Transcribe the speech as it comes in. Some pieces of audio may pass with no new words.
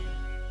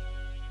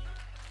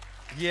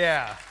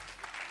Yeah.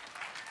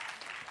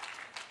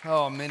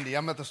 Oh, Mindy,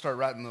 I'm about to start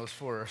writing those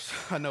for her.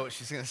 So I know what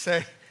she's going to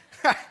say.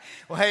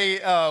 Well, hey,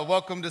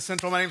 welcome to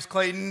Central. My name's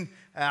Clayton.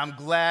 I'm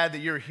glad that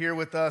you're here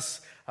with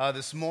us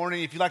this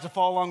morning. If you'd like to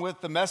follow along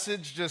with the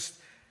message, just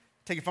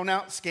take your phone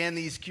out, scan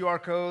these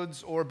QR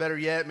codes, or better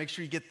yet, make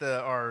sure you get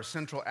our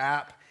Central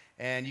app,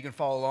 and you can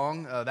follow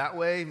along that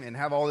way and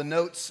have all the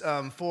notes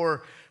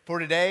for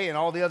today and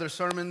all the other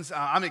sermons.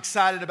 I'm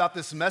excited about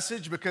this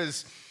message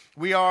because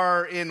we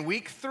are in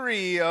week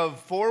 3 of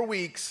 4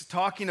 weeks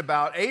talking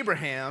about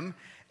Abraham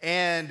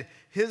and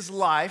his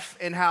life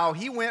and how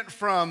he went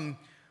from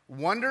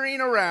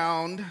wandering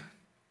around,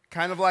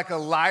 kind of like a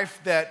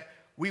life that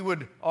we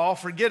would all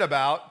forget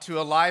about, to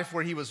a life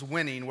where he was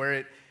winning,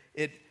 where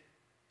it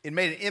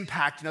made an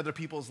impact in other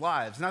people's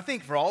lives. And I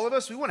think for all of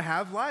us, we want to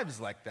have lives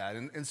like that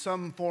in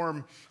some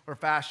form or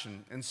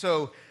fashion. And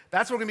so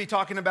that's what we're going to be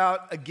talking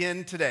about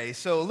again today.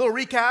 So a little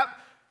recap.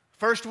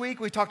 First week,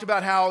 we talked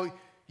about how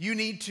you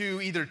need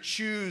to either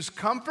choose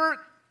comfort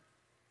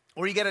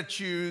or you got to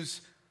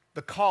choose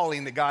the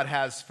calling that God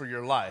has for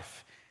your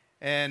life.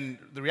 And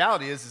the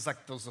reality is, it's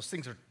like those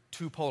things are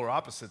two polar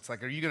opposites.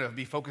 Like, are you going to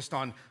be focused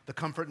on the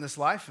comfort in this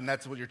life, and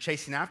that's what you're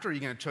chasing after? Or are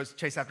you going to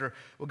chase after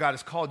what God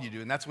has called you to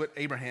do? And that's what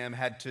Abraham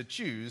had to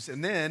choose.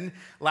 And then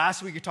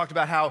last week, we talked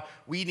about how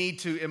we need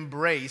to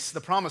embrace the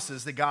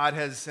promises that God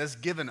has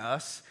given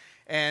us,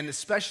 and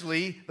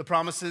especially the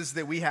promises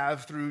that we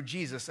have through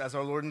Jesus as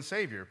our Lord and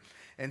Savior.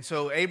 And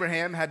so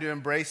Abraham had to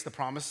embrace the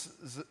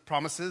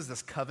promises,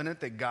 this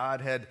covenant that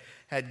God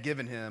had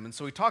given him. And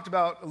so we talked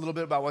about a little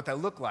bit about what that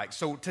looked like.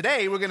 So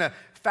today we're going to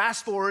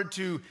fast forward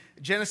to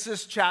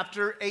Genesis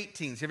chapter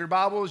 18. So if you have your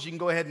Bibles, you can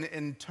go ahead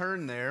and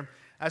turn there.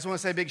 I just want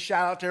to say a big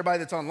shout out to everybody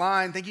that's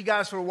online. Thank you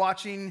guys for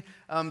watching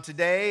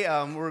today.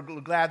 We're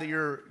glad that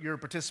you're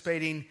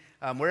participating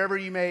wherever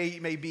you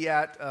may be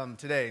at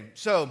today.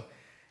 So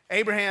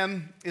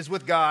Abraham is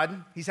with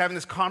God. He's having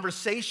this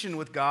conversation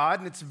with God,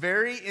 and it's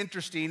very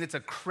interesting. It's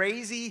a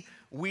crazy,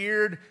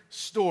 weird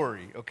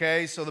story,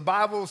 okay? So the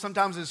Bible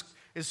sometimes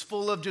is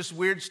full of just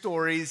weird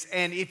stories,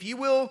 and if you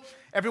will,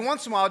 every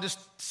once in a while, just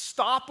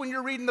stop when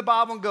you're reading the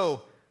Bible and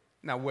go,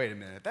 now wait a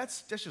minute,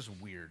 that's just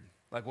weird.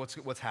 Like,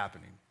 what's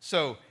happening?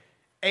 So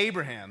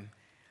Abraham,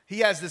 he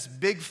has this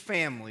big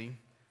family.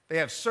 They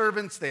have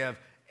servants, they have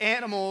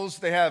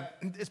animals,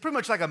 it's pretty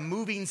much like a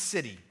moving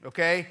city,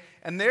 okay?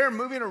 And they're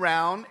moving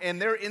around,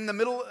 and they're in the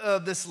middle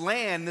of this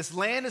land. This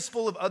land is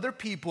full of other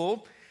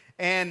people,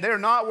 and they're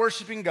not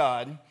worshiping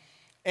God.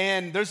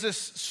 And there's this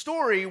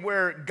story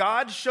where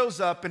God shows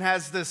up and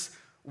has this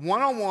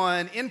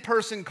one-on-one,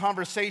 in-person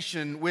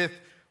conversation with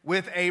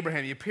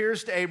Abraham. He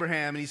appears to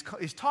Abraham, and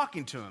he's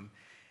talking to him.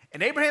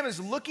 And Abraham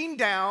is looking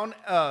down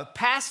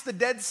past the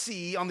Dead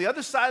Sea, on the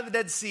other side of the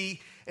Dead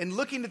Sea, and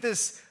looking at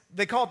this.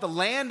 They call it the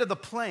land of the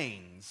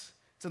plains.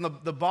 It's on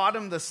the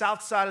bottom, the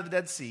south side of the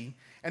Dead Sea.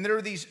 And there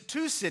are these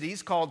 2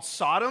 cities called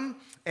Sodom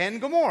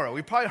and Gomorrah.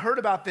 We've probably heard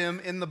about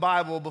them in the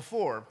Bible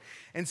before.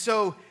 And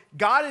so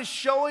God is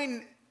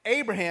showing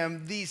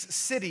Abraham these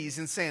cities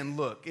and saying,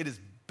 look, it is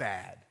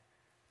bad.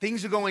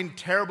 Things are going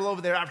terrible over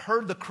there. I've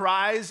heard the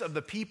cries of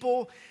the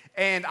people,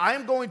 and I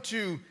am going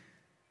to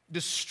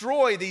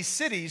destroy these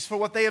cities for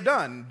what they have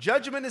done.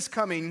 Judgment is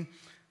coming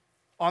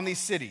on these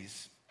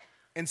cities.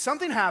 And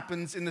something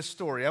happens in this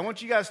story. I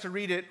want you guys to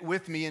read it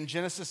with me in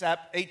Genesis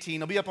 18.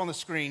 It'll be up on the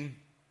screen.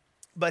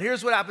 But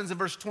here's what happens in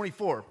verse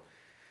 24.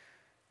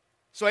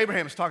 So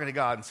Abraham is talking to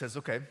God and says,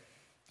 okay,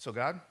 so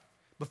God,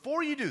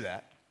 before you do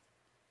that,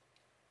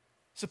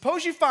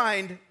 suppose you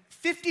find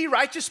 50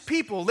 righteous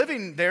people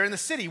living there in the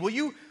city. Will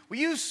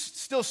you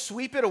still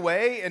sweep it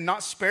away and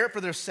not spare it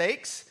for their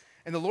sakes?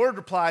 And the Lord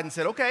replied and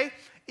said, okay,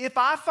 if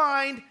I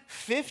find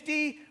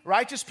 50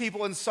 righteous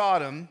people in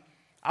Sodom,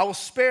 I will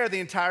spare the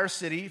entire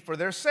city for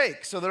their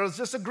sake. So there was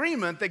this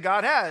agreement that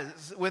God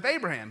has with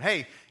Abraham.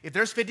 Hey, if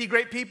there's 50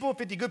 great people,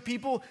 50 good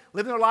people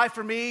living their life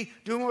for me,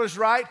 doing what is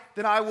right,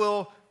 then I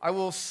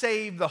will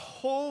save the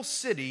whole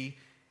city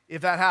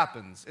if that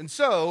happens. And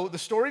so the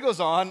story goes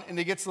on, and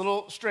it gets a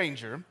little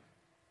stranger.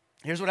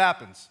 Here's what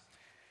happens.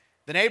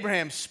 Then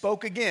Abraham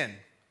spoke again.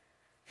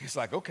 He's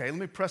like, okay, let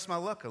me press my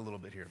luck a little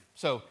bit here.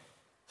 So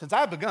since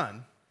I've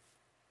begun,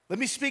 let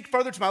me speak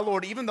further to my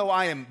Lord, even though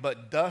I am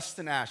but dust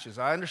and ashes.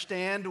 I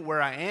understand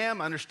where I am.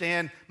 I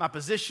understand my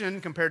position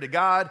compared to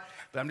God.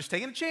 But I'm just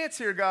taking a chance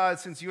here, God,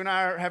 since you and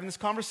I are having this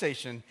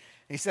conversation. And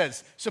he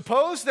says,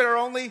 suppose there are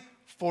only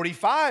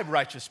 45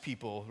 righteous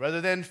people rather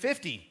than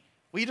 50.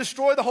 Will you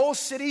destroy the whole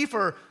city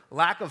for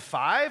lack of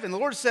 5? And the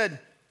Lord said,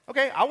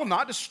 okay, I will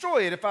not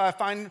destroy it if I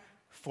find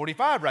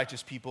 45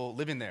 righteous people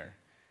living there.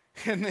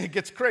 And it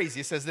gets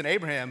crazy. It says, then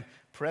Abraham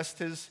pressed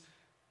his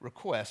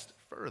request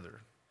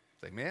further.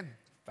 It's like, man,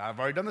 I've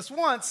already done this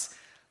once.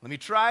 Let me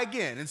try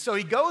again. And so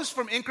he goes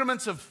from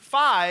increments of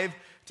 5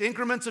 to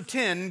increments of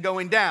 10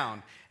 going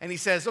down. And he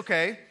says,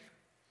 okay,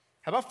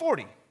 how about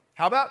 40?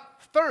 How about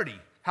 30?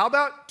 How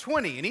about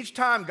 20? And each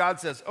time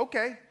God says,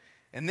 okay.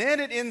 And then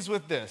it ends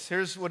with this.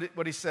 Here's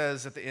what he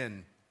says at the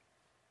end.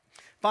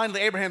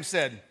 Finally, Abraham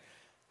said,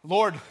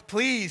 Lord,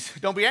 please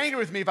don't be angry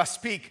with me if I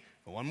speak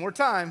One more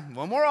time,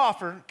 one more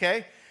offer,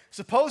 okay?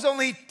 Suppose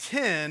only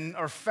 10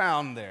 are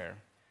found there.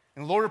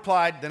 And the Lord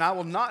replied, then I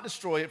will not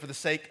destroy it for the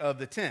sake of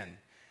the 10. And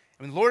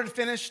when the Lord had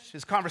finished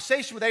his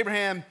conversation with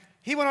Abraham,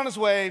 he went on his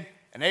way,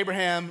 and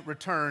Abraham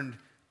returned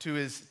to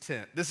his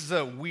tent. This is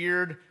a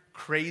weird,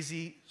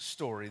 crazy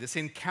story, this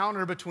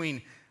encounter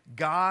between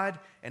God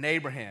and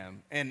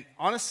Abraham. And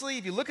honestly,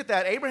 if you look at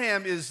that,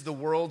 Abraham is the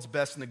world's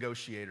best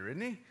negotiator,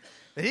 isn't he?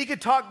 That he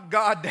could talk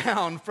God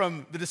down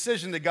from the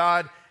decision that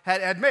God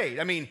had made.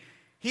 I mean,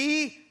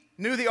 he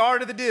knew the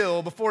art of the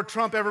deal before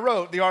Trump ever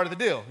wrote the art of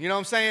the deal. You know what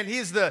I'm saying?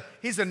 He's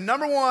the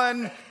number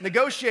one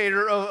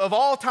negotiator of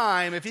all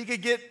time if he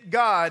could get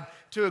God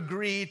to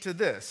agree to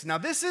this. Now,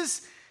 this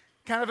is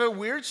kind of a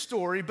weird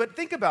story, but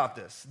think about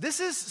this. This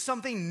is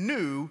something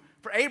new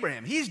for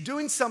Abraham. He's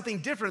doing something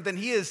different than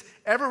he has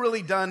ever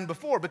really done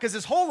before because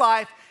his whole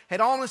life had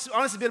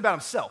honestly been about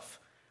himself.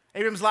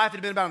 Abraham's life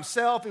had been about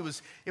himself. It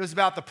was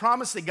about the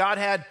promise that God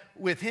had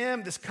with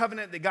him, this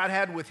covenant that God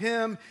had with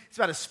him. It's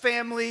about his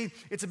family.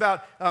 It's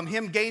about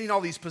him gaining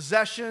all these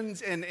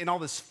possessions and all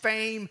this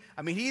fame.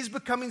 I mean, he's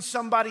becoming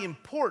somebody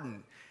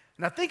important.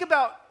 And I think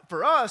about,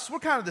 for us, we're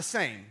kind of the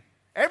same.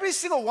 Every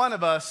single one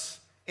of us,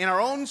 in our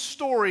own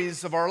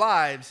stories of our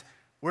lives,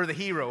 we're the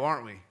hero,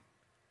 aren't we?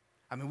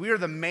 I mean, we are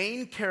the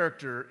main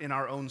character in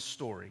our own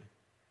story.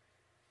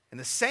 And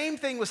the same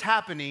thing was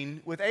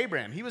happening with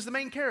Abraham. He was the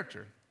main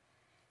character.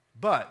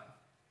 But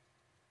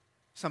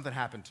something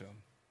happened to him.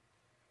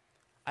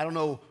 I don't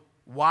know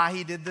why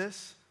he did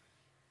this,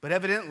 but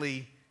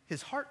evidently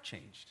his heart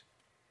changed.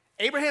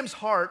 Abraham's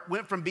heart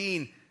went from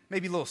being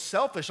maybe a little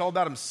selfish, all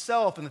about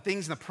himself and the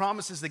things and the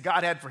promises that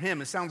God had for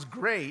him. It sounds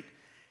great.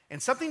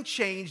 And something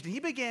changed, and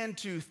he began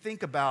to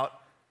think about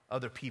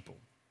other people.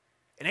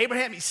 And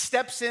Abraham, he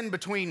steps in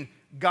between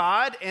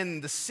God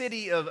and the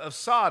city of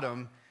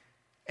Sodom,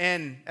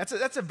 and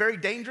that's a very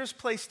dangerous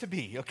place to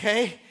be,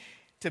 okay?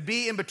 To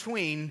be in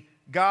between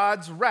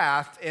God's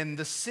wrath and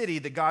the city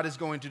that God is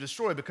going to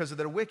destroy because of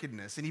their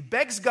wickedness. And he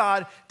begs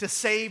God to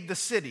save the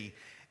city.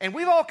 And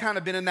we've all kind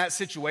of been in that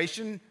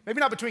situation,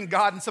 maybe not between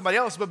God and somebody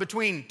else, but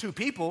between two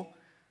people.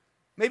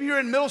 Maybe you're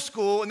in middle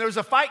school and there's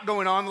a fight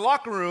going on in the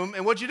locker room,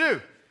 and what'd you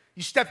do?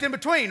 You stepped in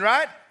between,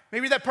 right?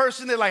 Maybe that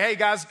person that like, hey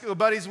guys,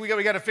 buddies, we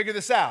got to figure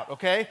this out,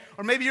 okay?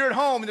 Or maybe you're at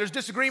home and there's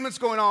disagreements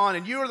going on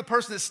and you're the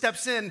person that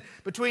steps in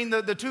between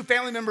the two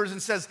family members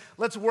and says,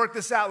 let's work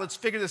this out, let's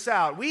figure this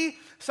out. We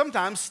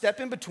sometimes step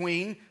in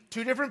between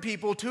two different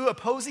people, two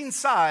opposing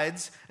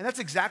sides, and that's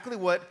exactly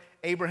what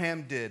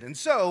Abraham did. And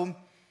so,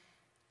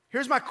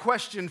 here's my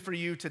question for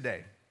you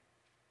today.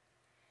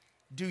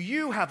 Do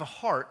you have a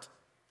heart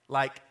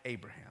like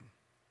Abraham?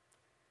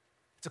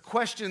 It's a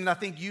question that I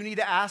think you need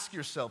to ask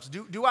yourselves.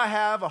 Do I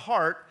have a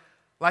heart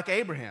like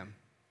Abraham?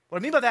 What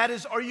I mean by that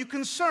is, are you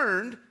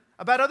concerned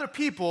about other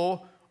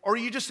people, or are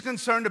you just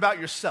concerned about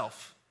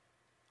yourself?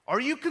 Are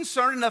you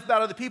concerned enough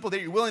about other people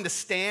that you're willing to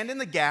stand in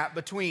the gap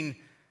between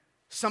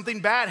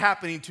something bad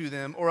happening to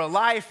them or a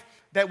life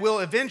that will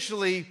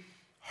eventually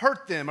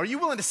hurt them? Are you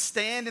willing to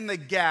stand in the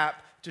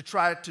gap to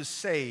try to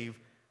save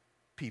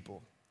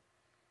people?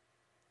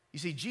 You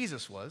see,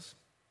 Jesus was.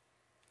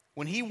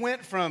 When he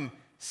went from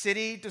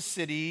city to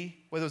city,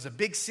 whether it was a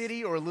big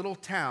city or a little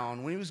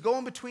town, when he was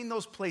going between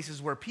those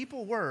places where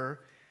people were,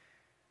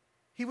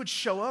 he would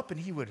show up and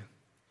he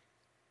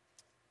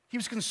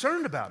was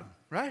concerned about them,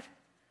 right?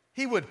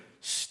 He would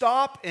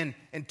stop and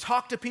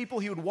talk to people.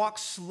 He would walk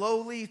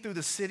slowly through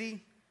the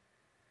city.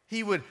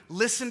 He would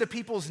listen to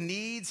people's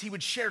needs. He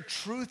would share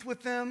truth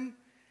with them,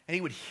 and he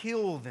would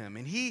heal them.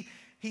 And he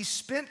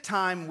spent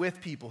time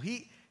with people.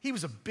 He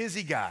was a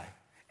busy guy.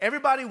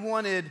 Everybody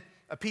wanted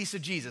a piece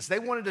of Jesus. They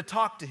wanted to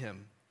talk to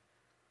him.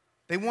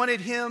 They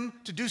wanted him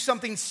to do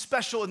something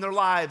special in their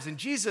lives. And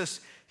Jesus,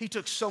 he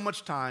took so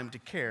much time to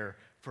care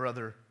for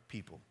other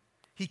people.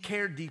 He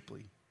cared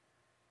deeply.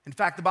 In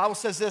fact, the Bible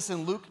says this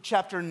in Luke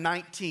chapter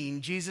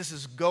 19. Jesus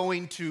is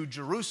going to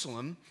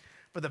Jerusalem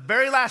for the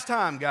very last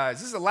time, guys.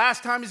 This is the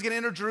last time he's going to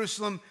enter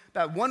Jerusalem,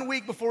 about 1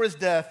 week before his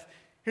death.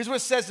 Here's what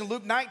it says in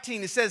Luke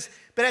 19. It says,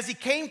 but as he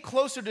came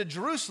closer to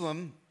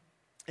Jerusalem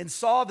and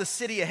saw the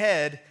city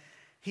ahead,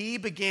 he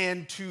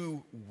began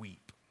to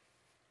weep.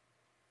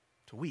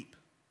 To weep.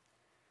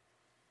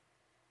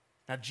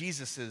 Now,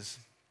 Jesus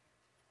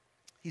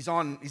he's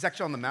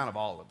actually on the Mount of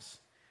Olives.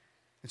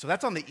 And so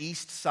that's on the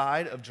east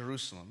side of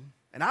Jerusalem.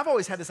 And I've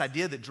always had this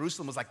idea that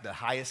Jerusalem was like the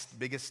highest,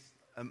 biggest,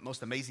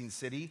 most amazing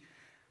city.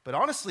 But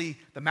honestly,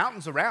 the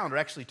mountains around are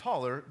actually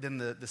taller than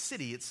the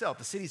city itself.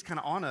 The city's kind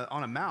of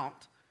on a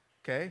mount,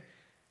 okay?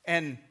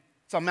 And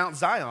it's on Mount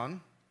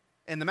Zion.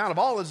 And the Mount of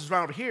Olives is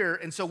right over here.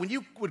 And so when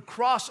you would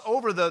cross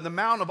over the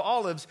Mount of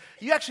Olives,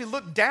 you actually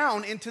look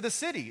down into the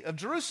city of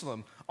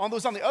Jerusalem on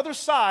the other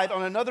side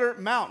on another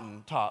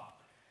mountain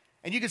top.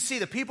 And you can see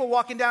the people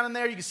walking down in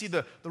there. You can see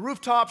the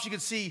rooftops. You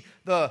can see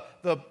the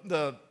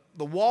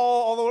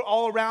wall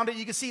all around it.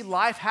 You can see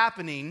life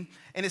happening.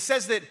 And it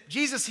says that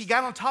Jesus, he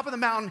got on top of the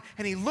mountain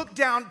and he looked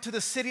down to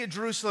the city of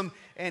Jerusalem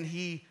and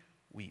he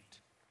wept.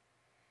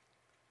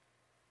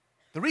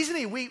 The reason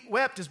he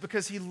wept is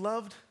because he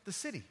loved the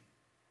city.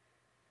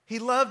 He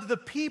loved the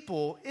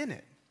people in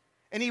it,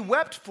 and he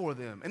wept for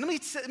them. And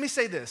let me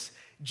say this.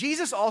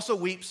 Jesus also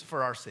weeps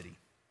for our city.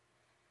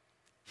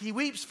 He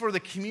weeps for the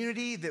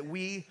community that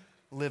we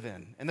live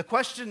in. And the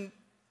question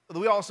that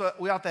we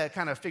ought to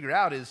kind of figure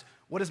out is,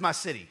 what is my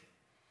city?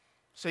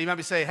 So you might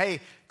be saying, hey,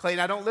 Clayton,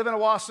 I don't live in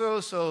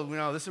Owasso, so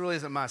this really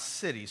isn't my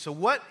city. So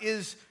what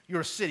is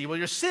your city? Well,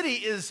 your city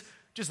is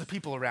just the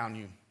people around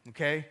you,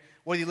 okay?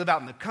 Whether you live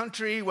out in the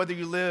country, whether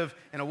you live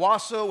in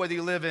Owasso, whether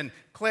you live in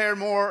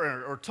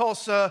Claremore or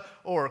Tulsa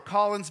or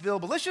Collinsville.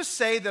 But let's just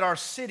say that our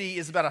city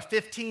is about a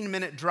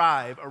 15-minute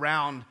drive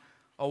around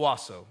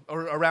Owasso,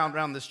 or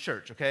around this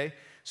church, okay?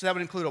 So that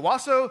would include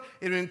Owasso,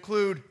 it would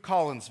include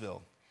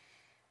Collinsville.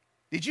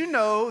 Did you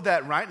know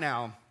that right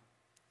now,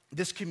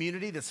 this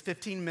community that's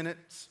 15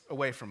 minutes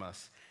away from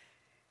us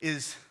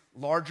is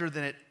larger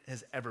than it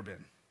has ever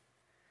been?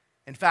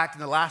 In fact,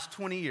 in the last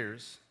 20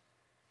 years,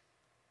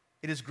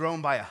 it has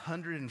grown by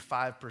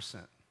 105%.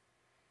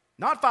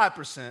 Not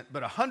 5%,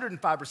 but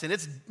 105%.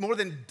 It's more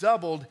than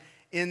doubled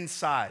in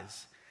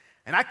size.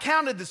 And I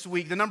counted this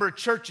week the number of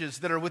churches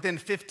that are within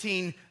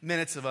 15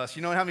 minutes of us.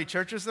 You know how many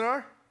churches there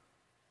are?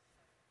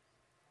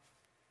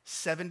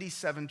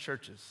 77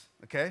 churches,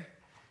 okay?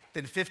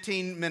 Within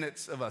 15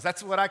 minutes of us.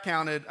 That's what I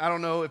counted. I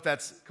don't know if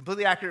that's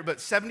completely accurate, but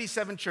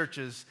 77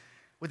 churches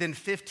within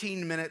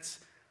 15 minutes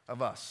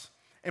of us.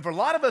 And for a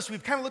lot of us,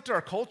 we've kind of looked at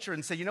our culture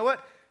and said, you know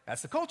what?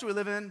 That's the culture we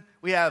live in.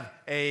 We have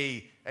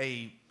a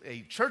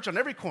church on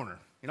every corner.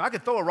 I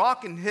could throw a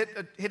rock and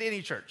hit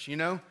any church,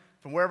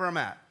 from wherever I'm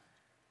at.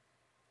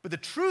 But the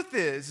truth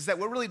is that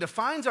what really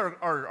defines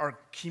our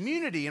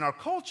community and our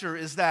culture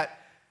is that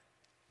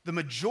the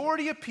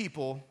majority of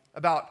people,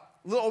 about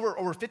a little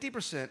over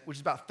 50%, which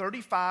is about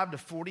 35 to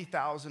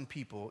 40,000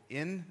 people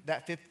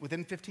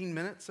within 15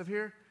 minutes of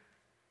here,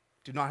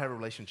 do not have a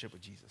relationship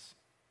with Jesus.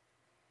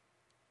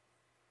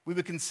 We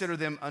would consider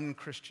them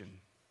unchristian.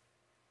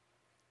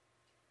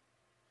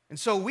 And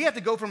so we have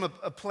to go from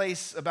a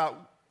place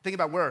about thinking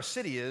about where our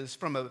city is,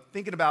 from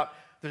thinking about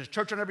there's a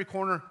church on every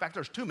corner. In fact,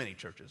 there's too many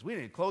churches. We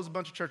need to close a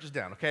bunch of churches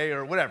down, okay,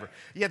 or whatever.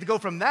 You have to go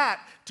from that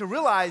to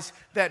realize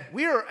that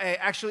we are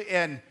actually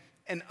an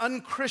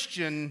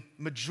unchristian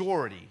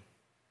majority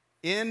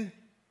in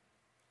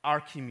our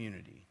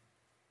community.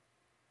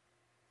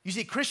 You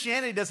see,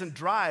 Christianity doesn't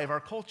drive our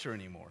culture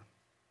anymore.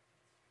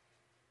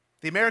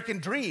 The American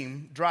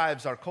dream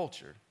drives our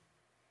culture.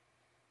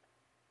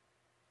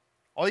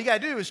 All you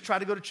got to do is try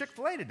to go to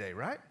Chick-fil-A today,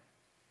 right?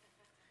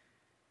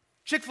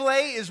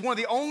 Chick-fil-A is one of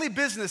the only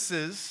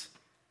businesses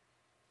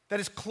that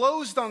is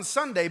closed on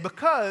Sunday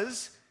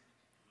because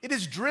it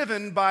is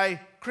driven by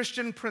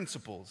Christian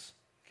principles,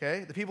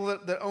 okay? The people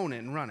that own it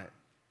and run it.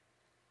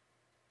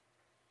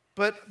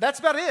 But that's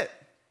about it.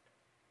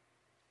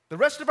 The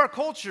rest of our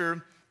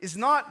culture is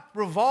not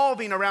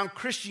revolving around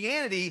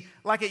Christianity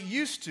like it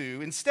used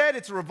to. Instead,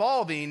 it's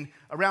revolving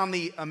around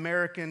the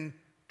American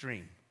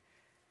dream.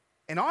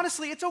 And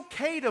honestly, it's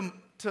okay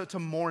to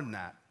mourn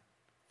that.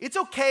 It's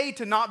okay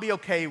to not be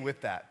okay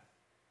with that.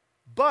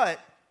 But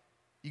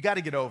you got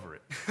to get over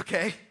it,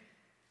 okay?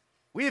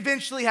 We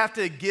eventually have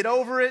to get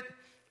over it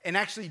and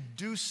actually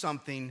do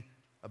something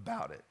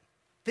about it.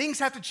 Things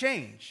have to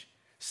change.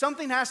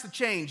 Something has to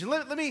change. And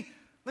let me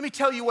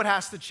tell you what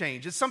has to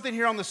change. It's something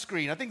here on the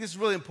screen. I think this is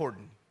really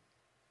important.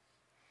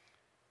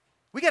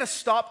 We got to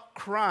stop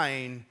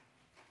crying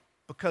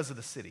because of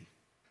the city.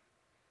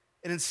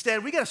 And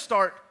instead, we got to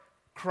start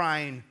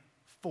crying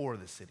for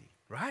the city,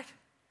 right?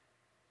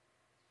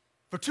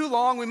 For too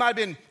long, we might have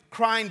been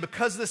crying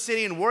because of the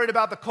city and worried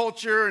about the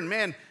culture, and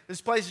man,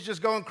 this place is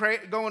just going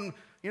to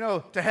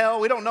hell.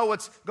 We don't know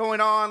what's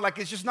going on. Like,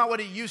 it's just not what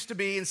it used to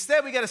be.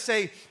 Instead, we got to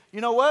say, you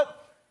know what?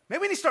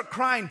 Maybe we need to start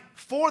crying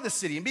for the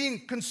city and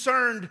being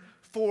concerned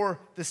for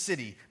the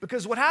city.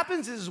 Because what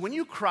happens is when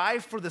you cry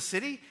for the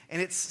city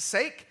and its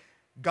sake,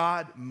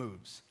 God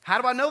moves. How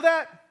do I know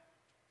that?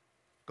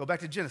 Go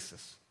back to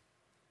Genesis,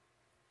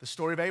 the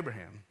story of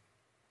Abraham.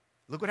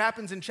 Look what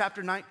happens in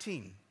chapter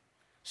 19.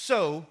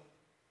 So,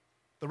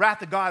 the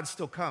wrath of God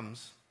still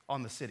comes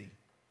on the city.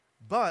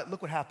 But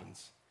look what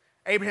happens.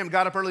 Abraham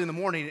got up early in the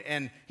morning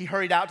and he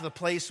hurried out to the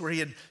place where he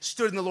had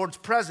stood in the Lord's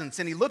presence.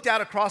 And he looked out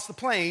across the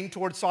plain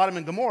towards Sodom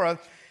and Gomorrah.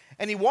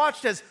 And he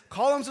watched as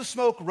columns of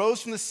smoke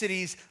rose from the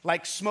cities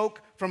like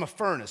smoke from a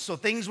furnace. So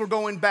things were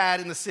going bad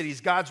in the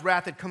cities. God's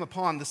wrath had come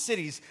upon the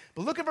cities.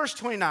 But look at verse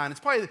 29. It's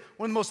probably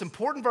one of the most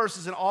important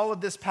verses in all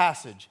of this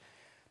passage.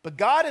 But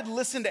God had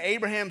listened to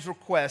Abraham's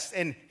request,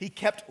 and he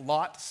kept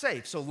Lot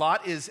safe. So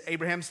Lot is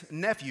Abraham's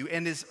nephew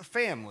and his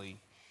family.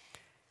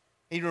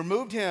 He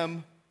removed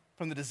him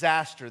from the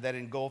disaster that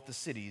engulfed the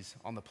cities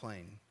on the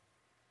plain.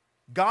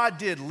 God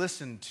did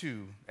listen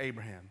to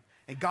Abraham.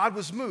 And God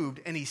was moved,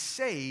 and he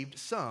saved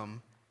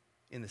some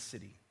in the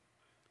city.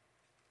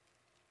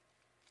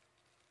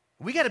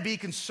 We got to be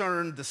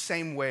concerned the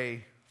same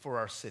way for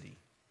our city.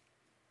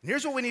 And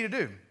here's what we need to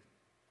do.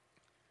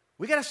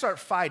 We got to start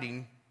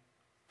fighting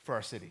for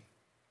our city.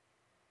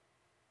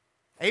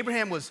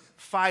 Abraham was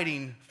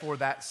fighting for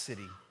that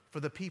city, for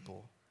the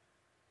people.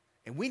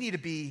 And we need to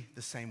be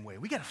the same way.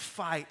 We got to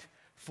fight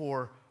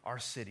for our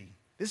city.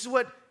 This is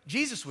what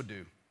Jesus would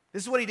do.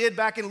 This is what he did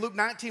back in Luke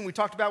 19. We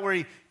talked about where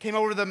he came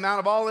over to the Mount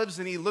of Olives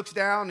and he looks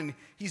down and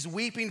he's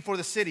weeping for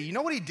the city. You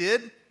know what he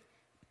did?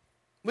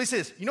 He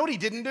says, you know what he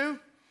didn't do?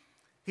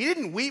 He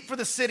didn't weep for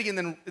the city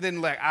and then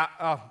like,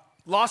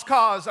 lost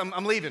cause,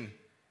 I'm leaving,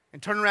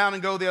 and turn around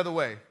and go the other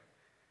way.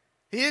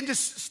 He didn't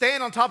just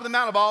stand on top of the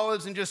Mount of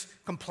Olives and just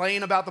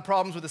complain about the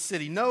problems with the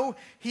city. No,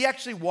 he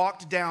actually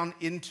walked down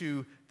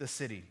into the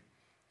city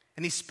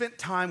and he spent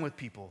time with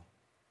people.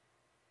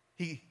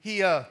 He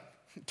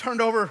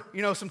turned over,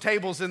 some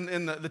tables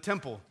in the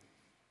temple.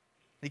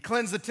 He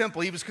cleansed the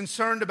temple. He was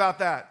concerned about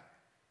that.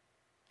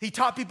 He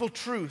taught people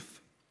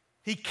truth.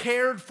 He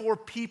cared for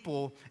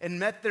people and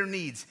met their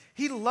needs.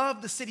 He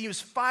loved the city. He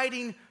was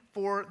fighting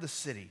for the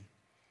city.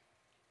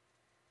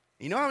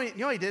 You know how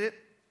he did it?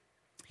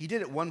 He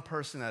did it one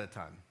person at a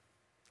time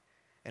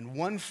and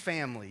one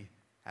family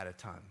at a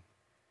time.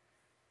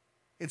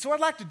 And so what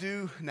I'd like to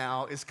do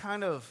now is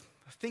kind of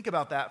think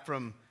about that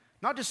from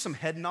not just some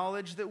head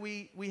knowledge that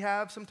we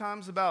have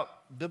sometimes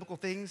about biblical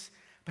things,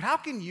 but how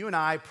can you and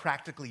I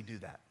practically do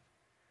that?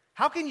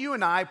 How can you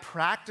and I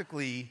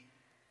practically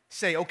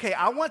say, okay,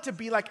 I want to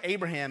be like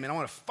Abraham and I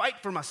want to fight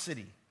for my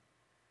city.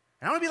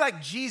 And I want to be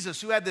like Jesus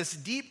who had this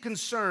deep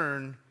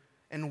concern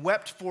and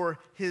wept for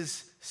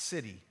his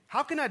city.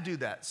 How can I do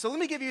that? So let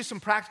me give you some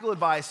practical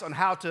advice on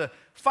how to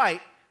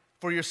fight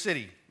for your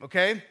city,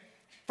 okay?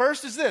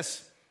 First is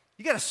this.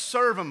 You got to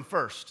serve them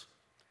first.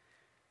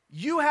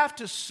 You have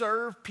to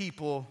serve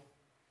people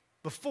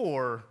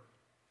before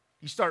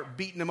you start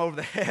beating them over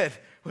the head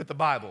with the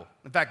Bible.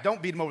 In fact,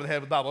 don't beat them over the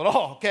head with the Bible at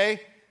all, okay?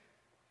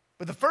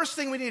 But the first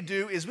thing we need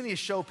to do is we need to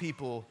show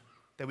people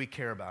that we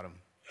care about them.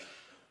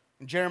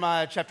 In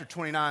Jeremiah chapter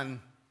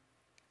 29,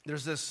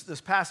 there's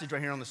this passage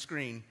right here on the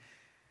screen.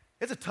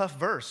 It's a tough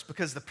verse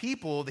because the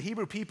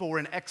Hebrew people were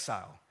in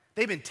exile.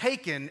 They've been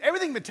taken,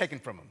 everything been taken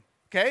from them,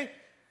 okay?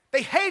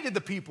 They hated the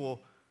people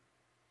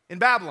in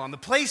Babylon, the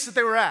place that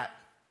they were at.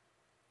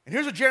 And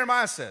here's what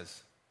Jeremiah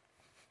says.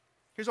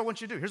 Here's what I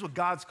want you to do. Here's what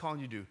God's calling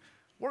you to do.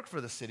 Work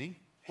for the city.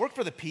 Work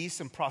for the peace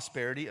and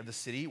prosperity of the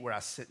city where I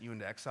sent you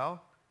into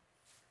exile.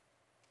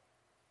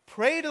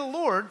 Pray to the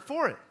Lord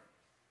for it.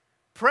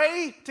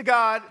 Pray to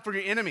God for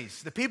your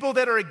enemies, the people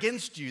that are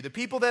against you, the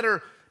people that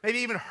are maybe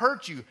even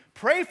hurt you.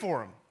 Pray for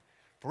them,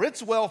 for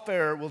its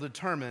welfare will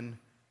determine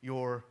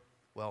your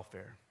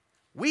welfare.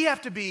 We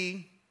have to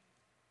be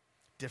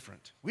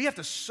different. We have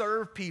to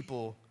serve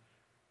people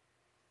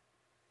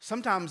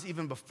sometimes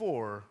even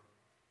before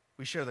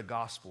we share the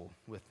gospel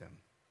with them.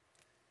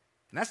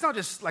 And that's not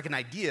just like an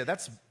idea,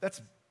 that's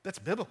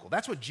biblical.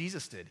 That's what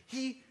Jesus did.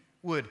 He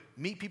would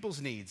meet people's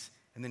needs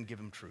and then give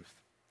them truth.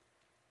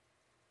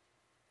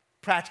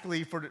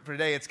 Practically for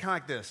today, it's kind of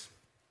like this.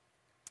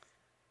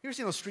 You ever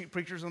seen those street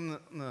preachers on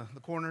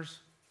the corners?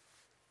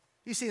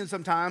 You see them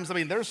sometimes. I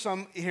mean, there's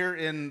some here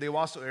in the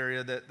Owasso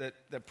area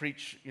that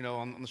preach,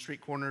 on the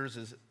street corners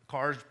as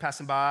cars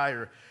passing by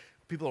or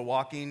people are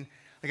walking.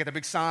 They got the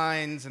big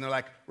signs and they're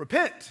like,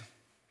 repent,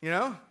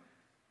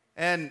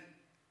 And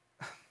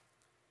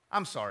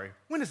I'm sorry,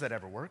 when has that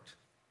ever worked?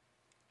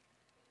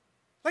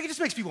 Like, it just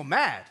makes people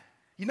mad.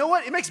 You know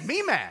what? It makes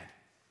me mad.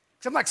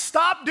 Because I'm like,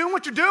 stop doing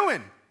what you're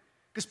doing.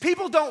 Because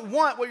people don't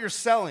want what you're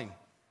selling.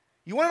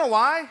 You want to know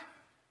why?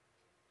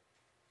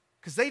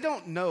 Because they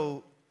don't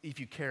know if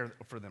you care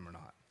for them or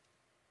not.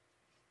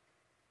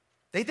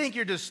 They think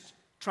you're just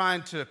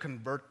trying to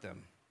convert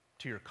them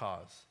to your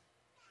cause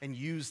and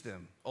use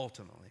them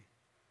ultimately.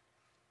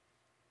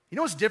 You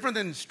know what's different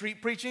than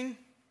street preaching?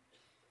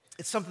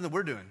 It's something that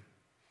we're doing.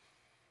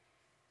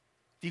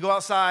 If you go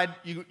outside,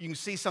 you can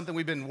see something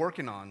we've been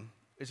working on.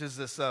 It's just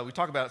this, we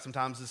talk about it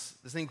sometimes,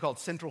 this thing called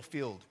Central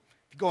Field.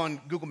 If you go on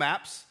Google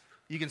Maps,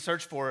 you can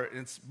search for it,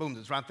 and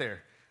it's right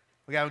there.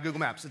 We got it on Google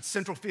Maps. It's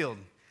Central Field.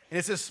 And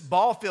it's this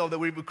ball field that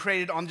we've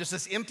created on just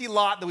this empty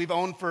lot that we've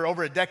owned for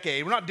over a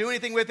decade. We're not doing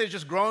anything with it. It's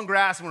just growing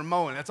grass and we're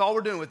mowing. That's all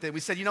we're doing with it. We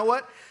said, you know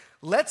what?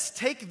 Let's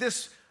take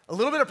this, a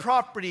little bit of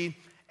property,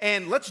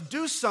 and let's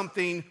do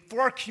something for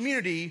our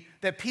community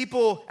that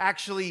people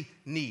actually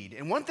need.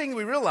 And one thing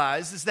we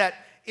realized is that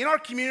in our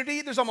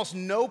community, there's almost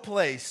no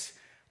place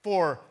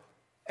for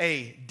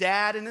a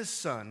dad and his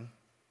son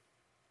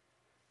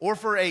or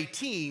for a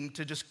team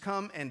to just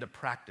come and to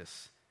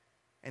practice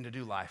and to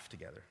do life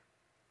together.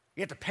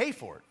 You have to pay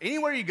for it.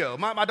 Anywhere you go.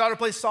 My daughter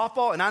plays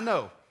softball, and I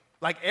know,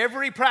 like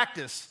every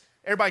practice,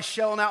 everybody's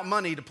shelling out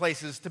money to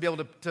places to be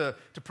able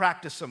to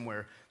practice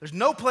somewhere. There's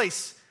no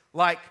place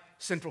like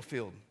Central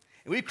Field.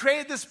 And we've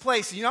created this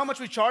place. You know how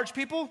much we charge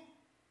people?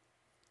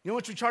 You know how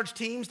much we charge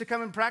teams to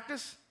come and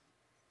practice?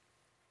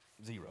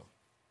 Zero.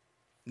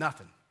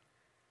 Nothing.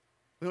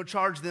 We don't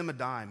charge them a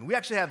dime. We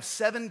actually have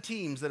 7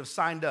 teams that have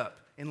signed up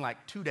in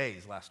like 2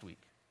 days last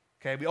week.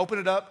 Okay, we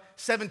opened it up.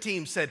 7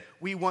 teams said,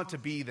 we want to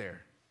be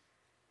there.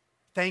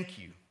 Thank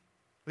you.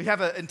 We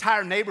have an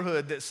entire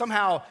neighborhood that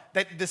somehow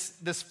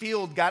this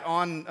field got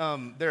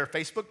on their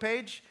Facebook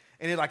page,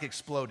 and it like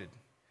exploded.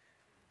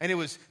 And it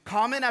was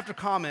comment after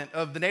comment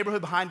of the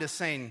neighborhood behind us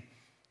saying,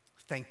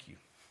 thank you.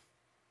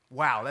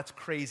 Wow, that's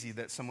crazy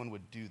that someone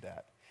would do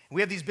that. And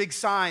we have these big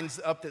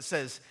signs up that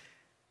says,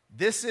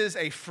 This is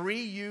a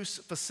free use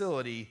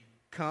facility.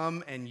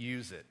 Come and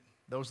use it.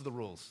 Those are the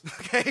rules,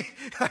 okay?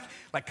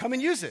 Like, come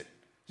and use it.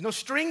 There's no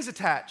strings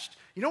attached.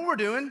 You know what we're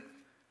doing?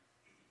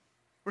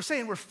 We're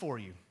saying we're for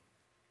you.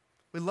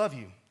 We love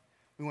you.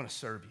 We want to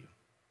serve you.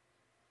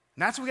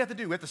 And that's what we have to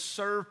do. We have to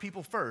serve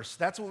people first.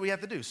 That's what we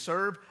have to do.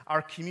 Serve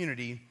our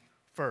community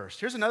first.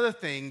 Here's another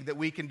thing that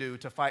we can do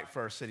to fight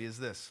for our city is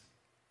this.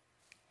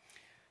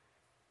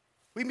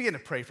 We can begin to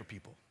pray for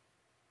people.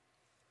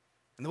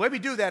 And the way we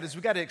do that is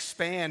we got to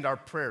expand our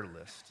prayer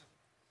list.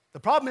 The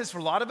problem is for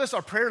a lot of us,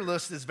 our prayer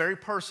list is very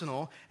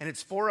personal and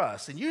it's for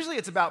us. And usually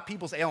it's about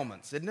people's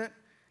ailments, isn't it?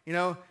 You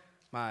know,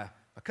 my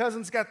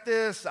cousin's got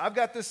this, I've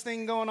got this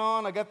thing going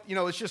on,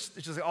 it's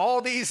just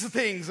all these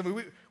things. I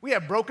mean, we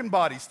have broken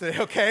bodies today,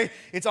 okay?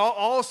 It's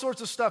all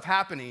sorts of stuff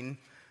happening.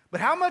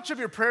 But how much of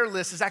your prayer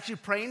list is actually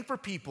praying for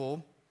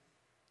people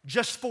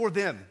just for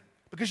them?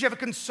 Because you have a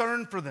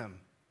concern for them.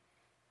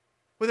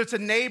 Whether it's a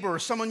neighbor or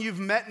someone you've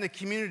met in the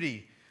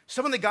community,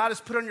 someone that God has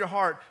put on your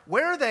heart,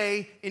 where are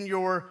they in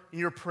your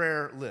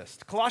prayer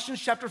list? Colossians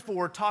chapter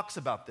 4 talks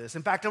about this.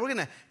 In fact, we're going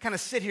to kind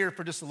of sit here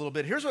for just a little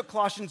bit. Here's what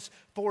Colossians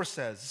 4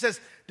 says. It says,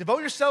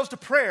 devote yourselves to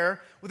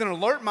prayer with an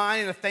alert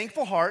mind and a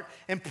thankful heart,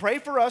 and pray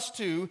for us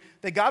too,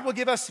 that God will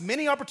give us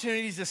many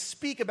opportunities to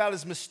speak about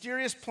his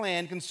mysterious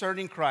plan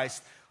concerning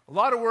Christ. A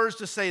lot of words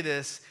to say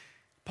this.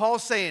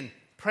 Paul's saying,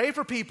 pray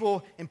for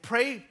people and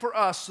pray for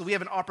us so we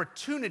have an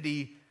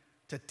opportunity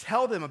to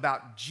tell them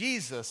about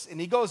Jesus. And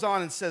he goes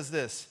on and says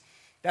this.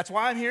 That's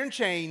why I'm here in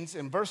chains.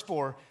 In verse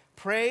 4,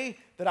 pray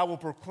that I will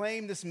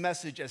proclaim this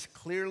message as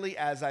clearly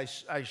as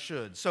I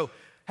should. So,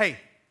 hey,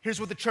 here's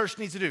what the church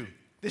needs to do.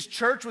 This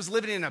church was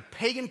living in a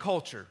pagan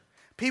culture,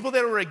 people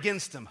that were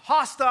against him,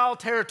 hostile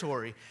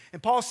territory.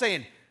 And Paul's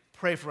saying,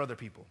 pray for other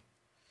people.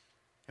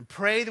 And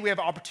pray that we have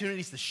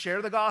opportunities to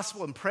share the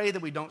gospel and pray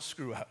that we don't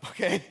screw up,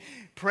 okay?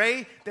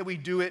 Pray that we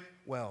do it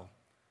well.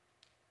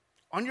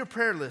 On your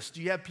prayer list,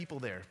 do you have people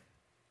there?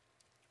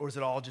 Or is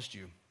it all just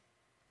you?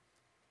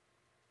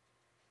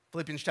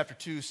 Philippians chapter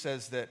 2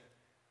 says that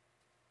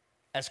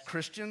as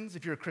Christians,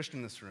 if you're a Christian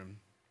in this room,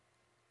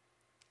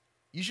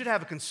 you should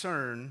have a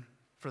concern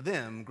for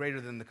them greater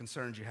than the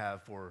concerns you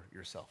have for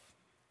yourself.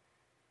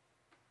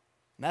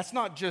 And that's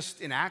not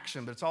just in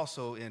action, but it's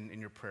also in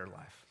your prayer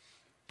life.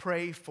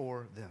 Pray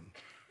for them.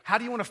 How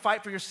do you want to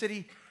fight for your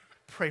city?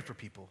 Pray for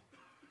people.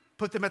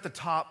 Put them at the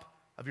top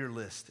of your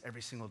list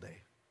every single day.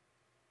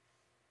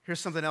 Here's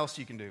something else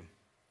you can do.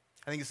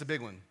 I think it's a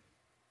big one.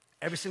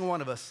 Every single one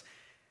of us,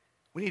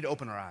 we need to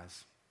open our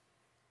eyes.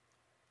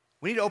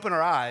 We need to open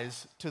our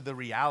eyes to the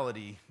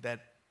reality that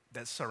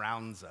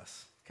surrounds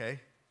us, okay?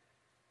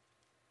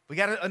 We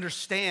got to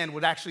understand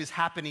what actually is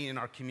happening in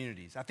our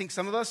communities. I think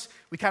some of us,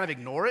 we kind of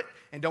ignore it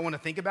and don't want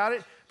to think about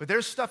it, but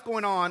there's stuff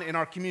going on in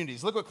our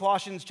communities. Look what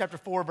Colossians chapter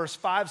 4, verse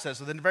 5 says.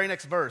 So then the very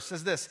next verse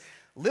says this,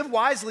 live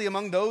wisely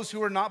among those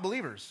who are not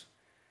believers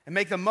and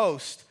make the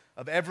most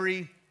of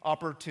every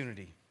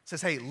opportunity. It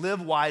says, hey,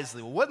 live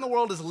wisely. Well, what in the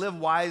world does live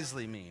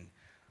wisely mean?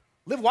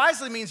 Live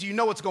wisely means you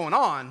know what's going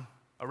on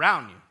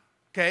around you,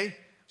 okay?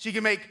 So you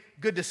can make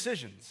good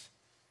decisions.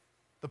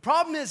 The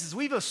problem is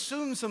we've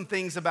assumed some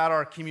things about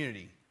our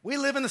community. We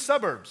live in the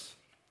suburbs,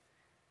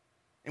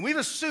 and we've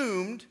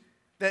assumed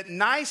that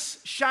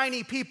nice,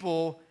 shiny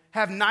people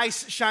have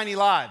nice, shiny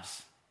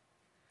lives.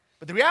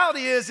 But the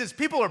reality is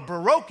people are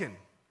broken.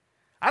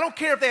 I don't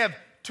care if they have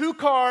 2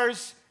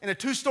 cars and a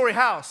 2-story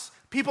house.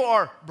 People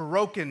are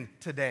broken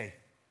today.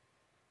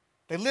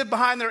 They live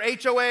behind their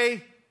HOA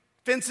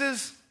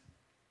fences.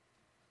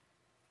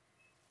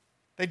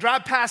 They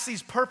drive past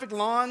these perfect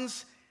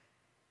lawns,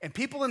 and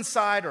people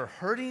inside are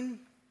hurting.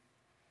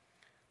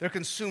 They're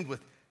consumed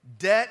with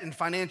debt and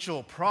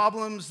financial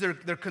problems. They're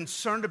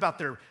concerned about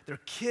their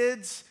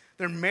kids.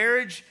 Their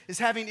marriage is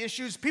having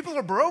issues. People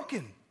are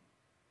broken.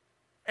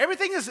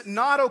 Everything is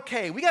not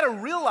okay. We got to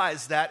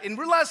realize that and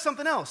realize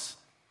something else.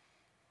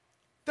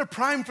 They're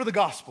primed for the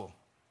gospel.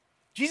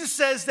 Jesus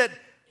says that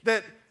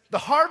the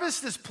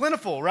harvest is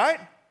plentiful, right?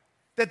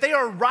 That they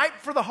are ripe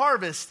for the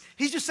harvest.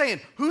 He's just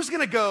saying, who's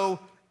going to go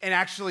and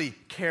actually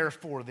care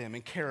for them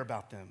and care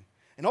about them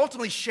and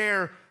ultimately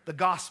share the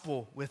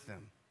gospel with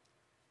them?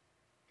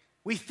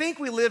 We think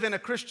we live in a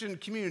Christian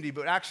community,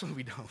 but actually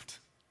we don't.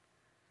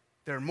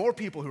 There are more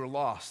people who are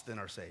lost than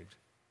are saved.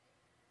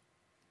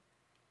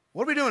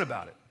 What are we doing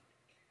about it?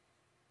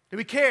 Do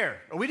we care?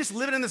 Are we just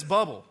living in this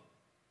bubble?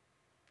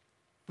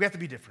 We have to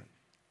be different.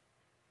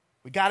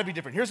 We got to be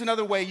different. Here's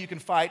another way you can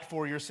fight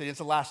for your city. It's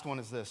the last one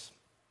is this.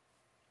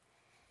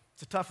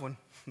 It's a tough one.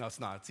 No, it's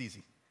not. It's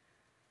easy.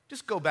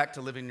 Just go back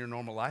to living your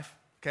normal life,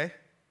 okay?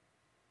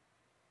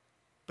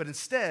 But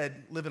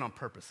instead, live it on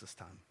purpose this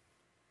time.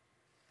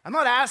 I'm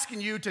not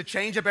asking you to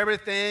change up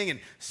everything and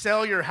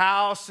sell your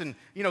house and,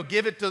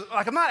 give it to,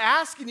 I'm not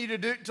asking you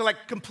to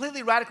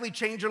completely radically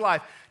change your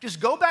life. Just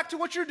go back to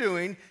what you're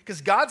doing because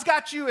God's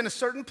got you in a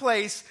certain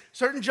place,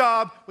 certain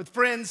job with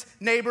friends,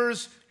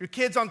 neighbors, your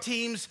kids on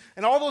teams,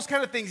 and all those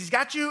kind of things. He's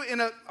got you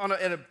in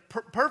a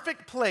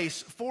perfect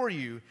place for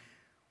you.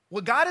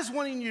 What God is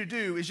wanting you to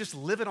do is just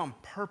live it on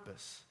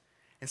purpose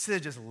instead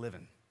of just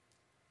living.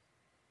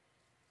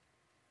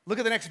 Look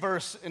at the next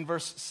verse in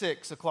verse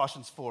 6 of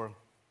Colossians 4.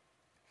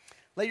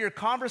 Let your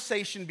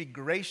conversation be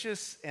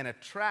gracious and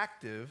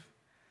attractive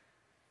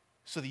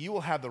so that you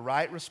will have the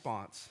right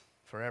response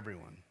for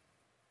everyone.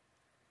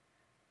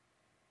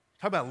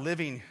 Talk about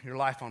living your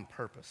life on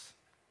purpose.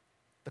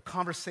 The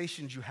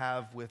conversations you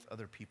have with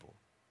other people.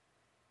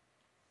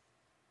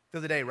 The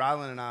other day,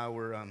 Rylan and I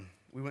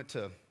we went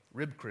to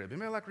Rib Crib.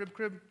 Anybody like Rib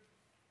Crib?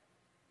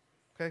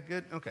 Okay,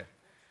 good? Okay.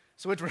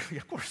 So we went to,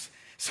 of course.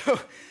 So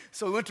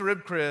we went to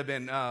Rib Crib,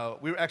 and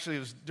it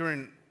was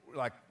during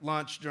like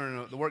lunch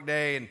during the work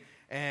day,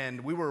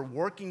 and we were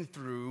working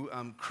through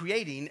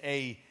creating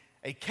a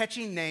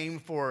catchy name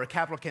for a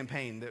capital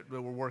campaign that we're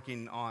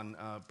working on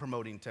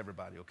promoting to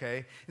everybody,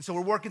 okay? And so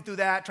we're working through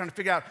that, trying to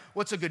figure out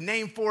what's a good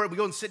name for it. We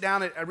go and sit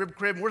down at Rib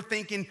Crib, and we're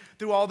thinking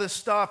through all this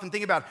stuff and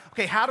thinking about,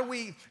 okay, how do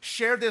we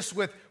share this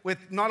with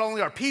not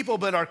only our people,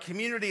 but our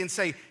community and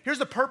say, here's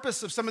the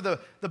purpose of some of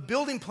the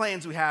building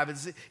plans we have.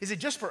 Is it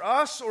just for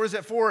us, or is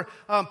it for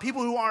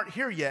people who aren't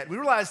here yet? We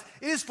realized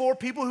it is for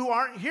people who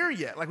aren't here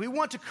yet. Like, we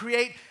want to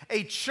create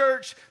a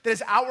church that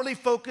is outwardly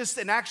focused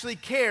and actually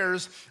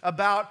cares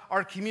about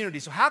our community.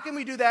 So how can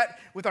we do that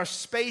with our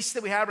space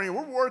that we have right here?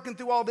 We're working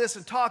through all this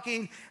and talking.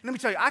 And let me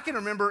tell you, I can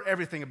remember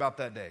everything about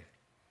that day.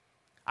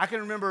 I can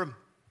remember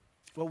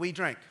what we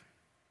drank.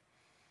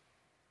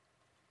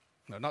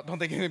 No, don't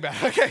think anything about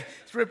it. Okay,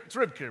 it's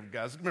rib crib,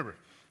 guys. Remember.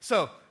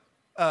 So,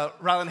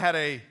 Rylan had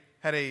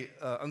a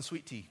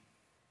unsweet tea.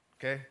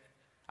 Okay,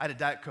 I had a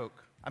Diet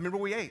Coke. I remember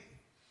we ate.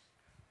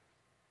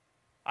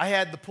 I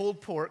had the pulled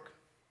pork.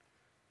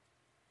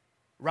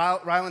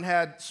 Rylan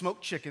had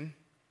smoked chicken.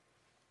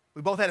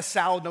 We both had a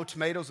salad, no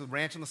tomatoes, with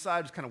ranch on the side.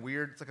 It was kind of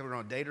weird. It's like we were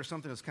on a date or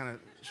something. It was kind of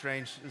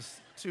strange. It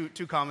was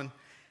too common.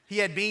 He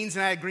had beans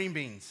and I had green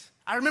beans.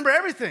 I remember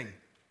everything.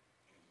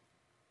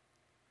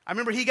 I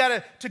remember he got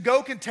a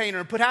to-go container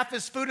and put half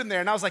his food in there.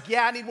 And I was like,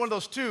 yeah, I need one of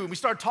those too. And we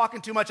started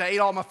talking too much. I ate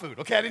all my food.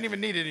 Okay, I didn't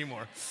even need it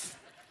anymore.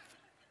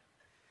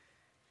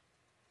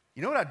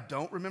 You know what I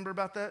don't remember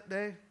about that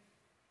day?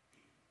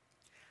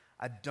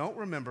 I don't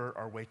remember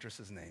our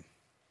waitress's name.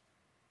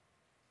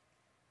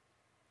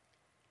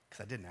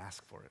 Because I didn't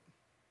ask for it.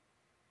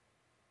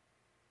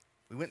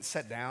 We went and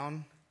sat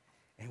down,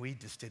 and we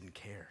just didn't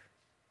care.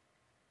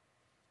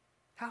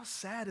 How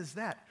sad is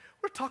that?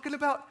 We're talking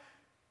about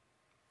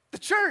the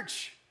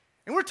church,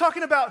 and we're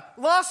talking about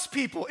lost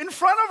people in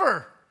front of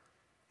her,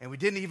 and we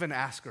didn't even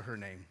ask her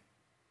name.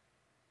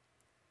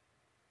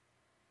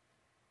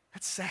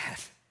 That's sad.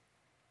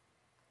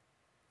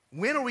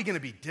 When are we going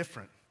to be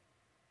different?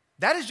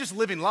 That is just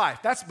living life.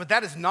 But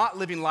that is not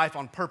living life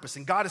on purpose.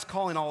 And God is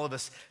calling all of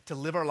us to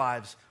live our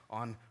lives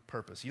on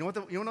purpose. You know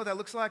what that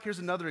looks like? Here's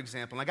another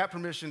example. And I got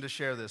permission to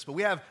share this. But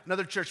we have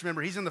another church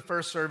member. He's in the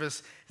first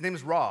service. His name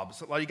is Rob.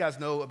 So a lot of you guys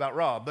know about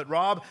Rob. But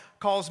Rob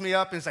calls me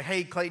up and he's like,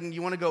 hey, Clayton,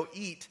 you want to go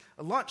eat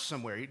a lunch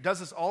somewhere? He does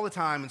this all the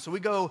time. And so we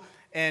go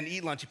and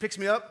eat lunch. He picks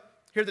me up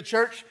here at the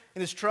church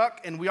in his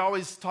truck. And we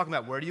always talk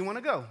about, where do you want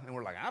to go? And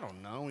we're like, I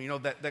don't know. You know,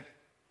 that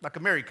like a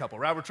married couple,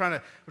 right?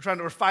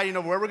 We're fighting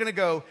over where we're going to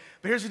go.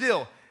 But here's the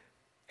deal.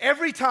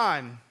 Every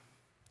time,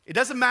 it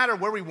doesn't matter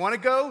where we want to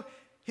go,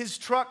 his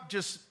truck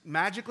just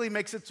magically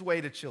makes its way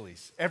to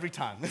Chili's every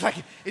time. It's like,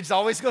 it just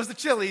always goes to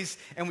Chili's,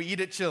 and we eat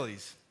at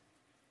Chili's.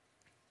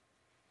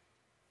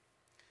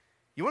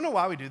 You want to know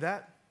why we do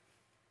that?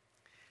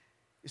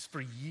 It's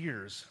for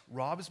years,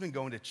 Rob has been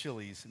going to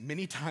Chili's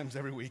many times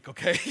every week,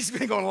 okay? He's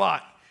been going a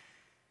lot.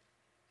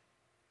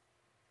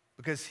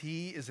 Because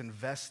he is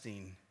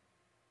investing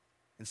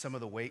in some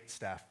of the wait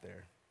staff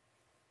there.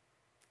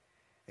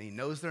 And he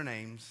knows their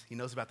names, he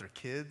knows about their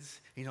kids,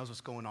 he knows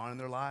what's going on in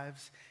their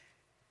lives,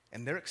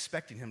 and they're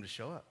expecting him to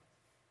show up.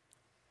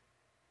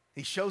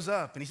 He shows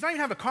up, and he's not even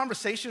having a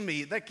conversation with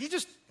me. Like, he's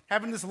just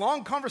having this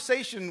long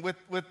conversation with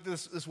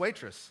this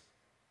waitress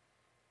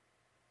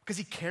because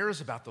he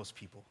cares about those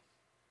people.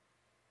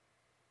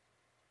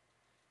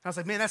 I was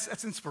like, man,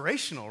 that's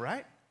inspirational,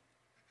 right?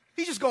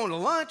 He's just going to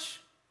lunch,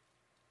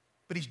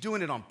 but he's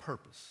doing it on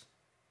purpose.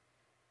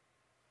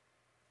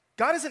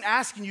 God isn't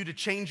asking you to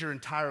change your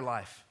entire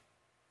life.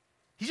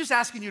 He's just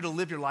asking you to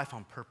live your life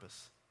on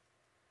purpose.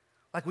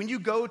 Like when you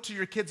go to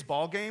your kid's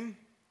ball game,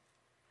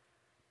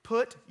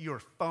 put your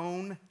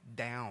phone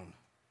down,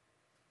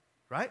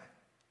 right?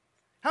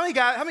 How many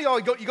of y'all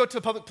you go to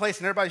a public place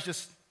and everybody's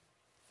just,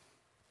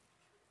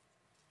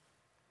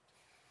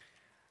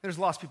 there's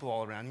lost people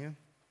all around you.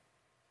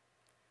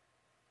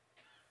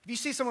 If you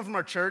see someone from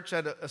our church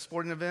at a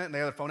sporting event and they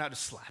have their phone out,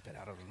 just slap it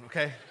out of them,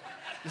 okay?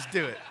 Just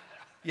do it.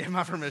 You have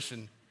my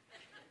permission.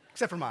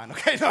 Except for mine,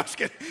 okay? No, I'm just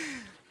kidding.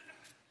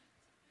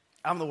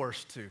 I'm the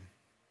worst too.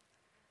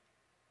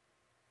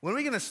 When are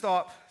we going to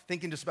stop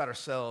thinking just about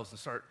ourselves and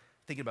start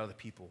thinking about other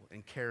people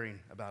and caring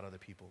about other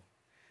people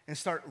and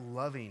start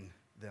loving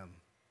them?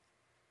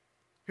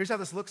 Here's how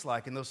this looks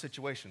like in those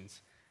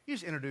situations. You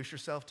just introduce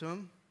yourself to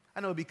them. I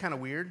know it'd be kind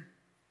of weird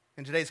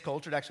in today's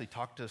culture to actually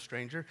talk to a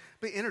stranger,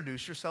 but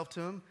introduce yourself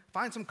to them.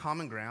 Find some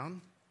common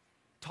ground.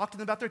 Talk to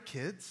them about their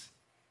kids.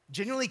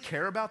 Genuinely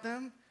care about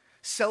them.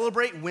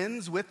 Celebrate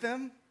wins with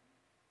them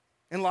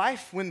in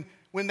life. When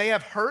they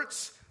have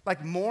hurts,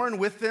 like mourn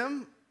with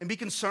them and be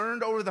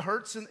concerned over the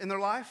hurts in their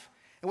life.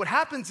 And what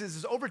happens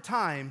is over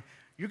time,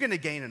 you're going to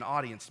gain an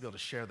audience to be able to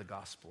share the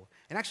gospel.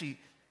 And actually,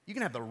 you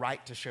can have the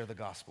right to share the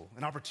gospel,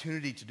 an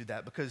opportunity to do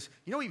that, because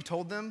you know what you've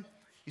told them?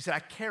 You said, I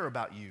care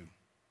about you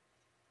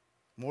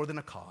more than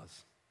a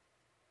cause.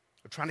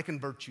 We're trying to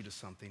convert you to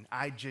something.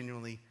 I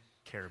genuinely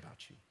care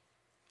about you.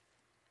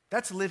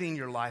 That's living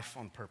your life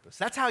on purpose.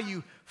 That's how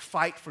you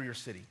fight for your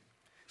city.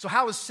 So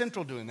how is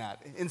Central doing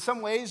that? In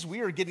some ways,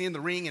 we are getting in the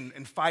ring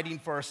and fighting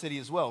for our city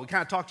as well. We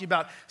kind of talked to you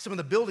about some of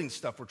the building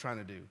stuff we're trying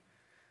to do.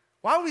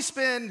 Why would we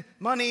spend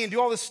money and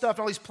do all this stuff,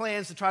 all these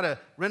plans to try to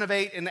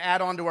renovate and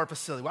add on to our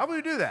facility? Why would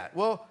we do that?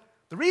 Well,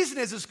 the reason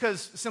is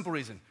because, simple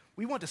reason,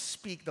 we want to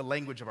speak the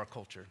language of our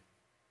culture.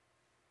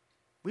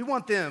 We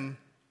want them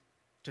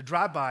to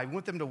drive by, we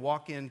want them to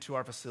walk into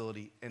our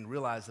facility and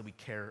realize that we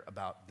care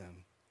about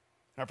them.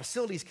 And our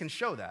facilities can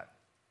show that.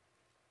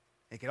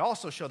 It can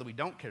also show that we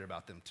don't care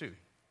about them too.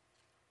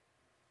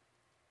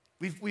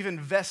 We've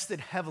invested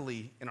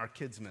heavily in our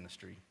kids'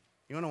 ministry.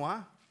 You wanna know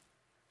why?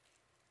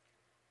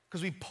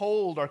 Because we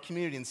polled our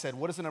community and said,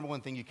 what is the number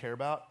one thing you care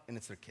about? And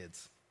it's their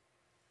kids.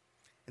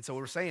 And so what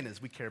we're saying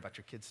is we care about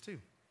your kids too.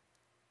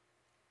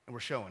 And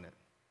we're showing it.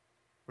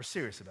 We're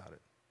serious about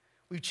it.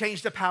 We've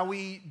changed up how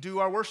we do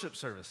our worship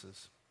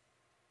services.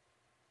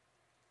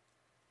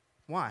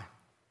 Why?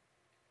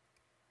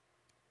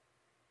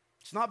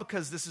 It's not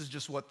because this is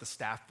just what the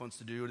staff wants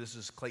to do or this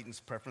is Clayton's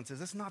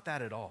preferences. It's not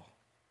that at all.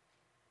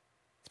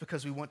 It's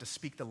because we want to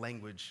speak the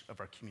language of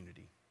our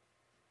community.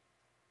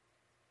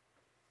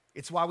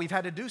 It's why we've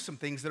had to do some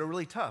things that are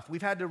really tough.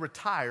 We've had to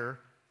retire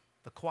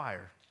the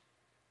choir.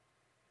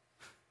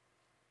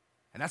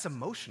 And that's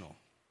emotional.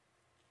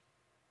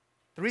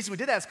 The reason we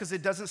did that is because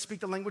it doesn't speak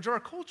the language of our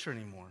culture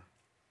anymore.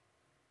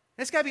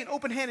 And it's got to be an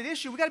open-handed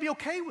issue. We've got to be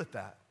okay with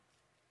that.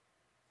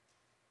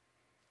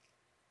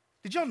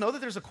 Did y'all know that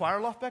there's a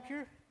choir loft back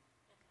here?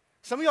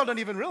 Some of y'all don't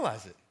even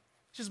realize it.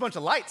 It's just a bunch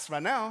of lights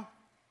right now.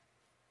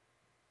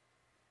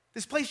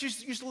 This place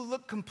used to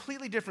look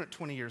completely different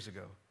 20 years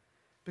ago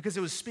because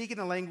it was speaking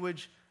the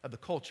language of the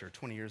culture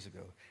 20 years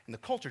ago. And the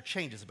culture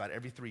changes about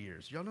every 3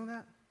 years. Y'all know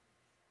that?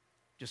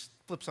 Just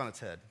flips on its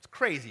head. It's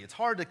crazy. It's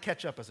hard to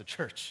catch up as a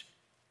church.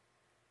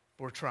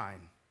 But we're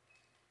trying.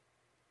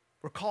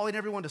 We're calling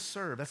everyone to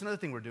serve. That's another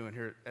thing we're doing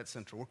here at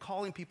Central. We're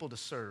calling people to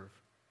serve.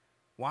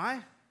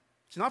 Why?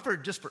 It's not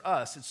just for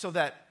us. It's so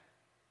that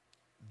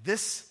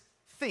this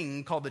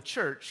thing called the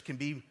church can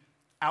be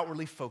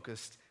outwardly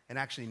focused and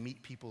actually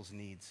meet people's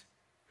needs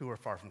who are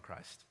far from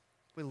Christ.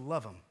 We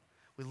love them.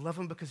 We love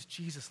them because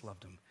Jesus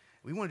loved them.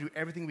 We want to do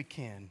everything we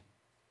can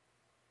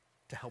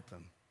to help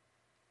them.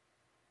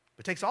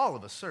 But it takes all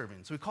of us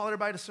serving, so we call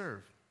everybody to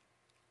serve.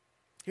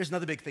 Here's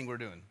another big thing we're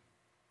doing.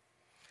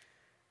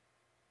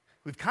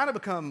 We've kind of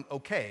become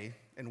okay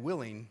and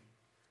willing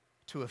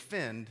to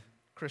offend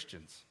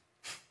Christians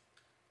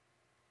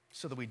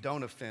so that we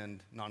don't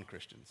offend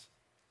non-Christians.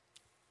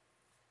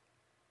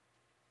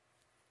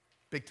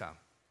 Big time.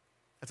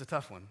 That's a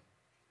tough one.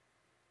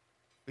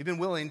 We've been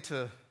willing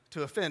to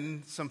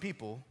offend some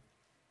people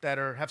that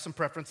have some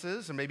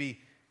preferences, and maybe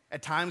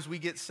at times we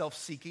get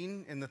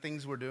self-seeking in the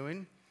things we're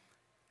doing.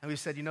 And we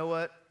said, you know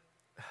what?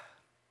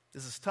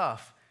 This is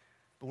tough,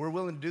 but we're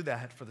willing to do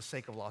that for the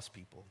sake of lost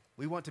people.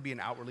 We want to be an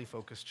outwardly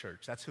focused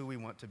church. That's who we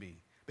want to be.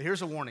 But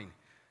here's a warning.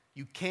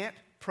 You can't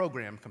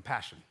program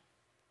compassion.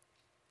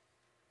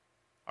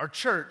 Our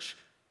church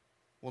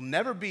will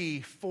never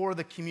be for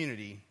the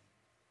community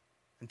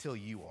until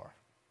you are.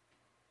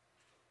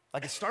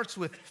 Like, it starts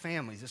with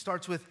families. It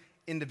starts with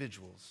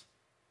individuals.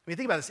 I mean,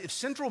 think about this. If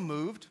Central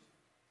moved,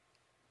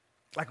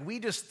 like we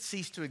just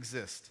ceased to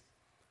exist,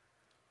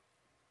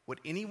 would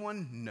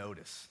anyone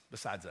notice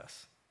besides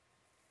us?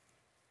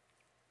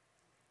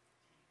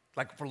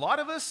 Like, for a lot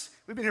of us,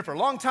 we've been here for a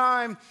long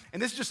time,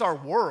 and this is just our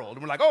world.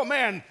 And we're like, oh,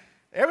 man,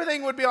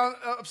 everything would be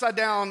upside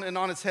down and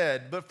on its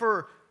head. But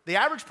for the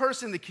average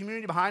person, the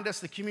community behind us,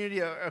 the community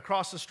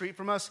across the street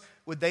from us,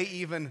 would they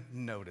even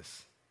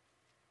notice?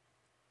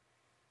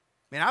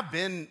 Man, I've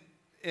been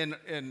in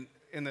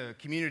the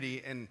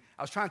community, and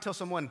I was trying to tell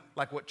someone,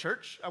 like, what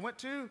church I went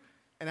to,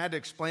 and I had to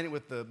explain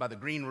it by the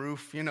green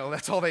roof. You know,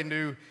 that's all they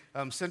knew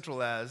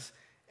Central as.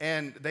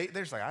 And they're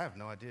just like, I have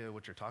no idea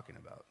what you're talking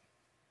about.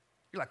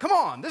 You're like, come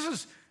on,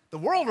 the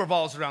world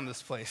revolves around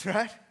this place,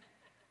 right?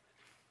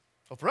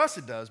 Well, for us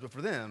it does, but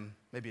for them,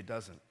 maybe it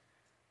doesn't.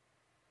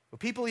 Will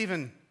people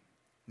even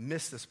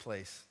miss this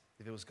place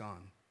if it was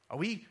gone? Are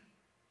we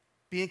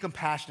being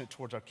compassionate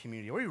towards our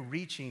community? Are we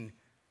reaching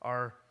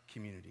our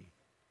community?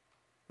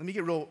 Let me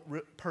get real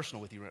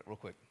personal with you real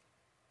quick.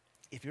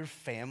 If your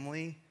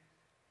family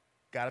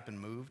got up and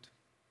moved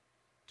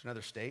to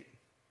another state,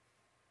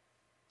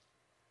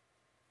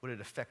 would it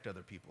affect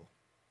other people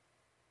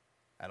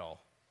at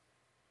all?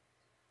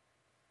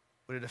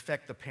 Would it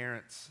affect the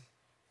parents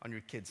on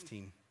your kids'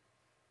 team?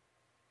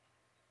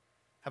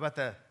 How about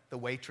the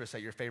waitress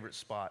at your favorite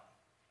spot?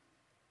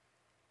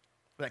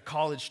 Or that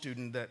college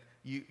student that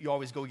you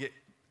always go get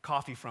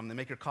coffee from. They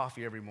make your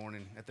coffee every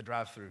morning at the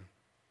drive-thru.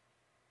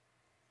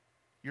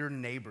 Your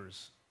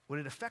neighbors, would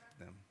it affect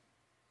them?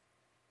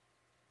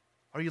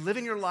 Are you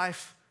living your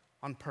life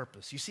on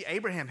purpose? You see,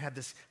 Abraham had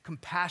this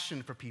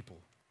compassion for people.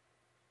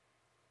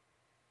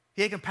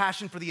 He had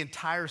compassion for the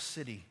entire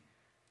city,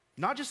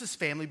 not just his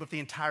family, but the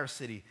entire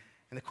city.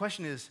 And the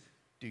question is,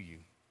 do you?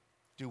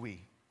 Do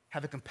we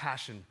have a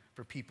compassion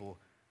for people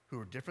who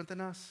are different than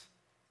us?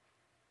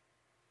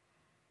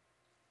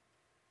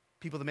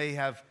 People that may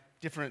have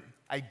different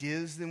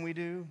ideas than we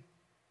do,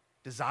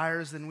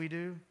 desires than we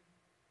do.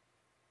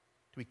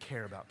 Do we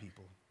care about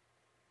people?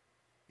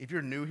 If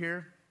you're new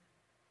here,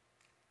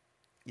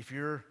 if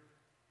you're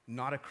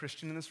not a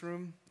Christian in this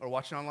room or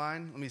watching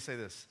online, let me say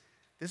this.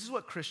 This is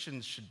what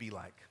Christians should be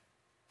like.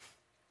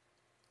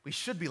 We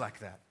should be like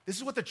that. This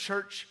is what the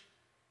church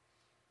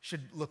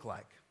should look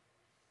like.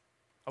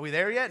 Are we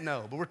there yet?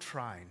 No, but we're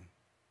trying.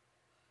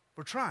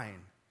 We're trying.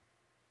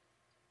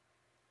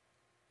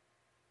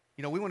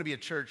 You know, we want to be a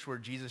church where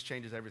Jesus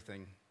changes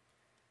everything. And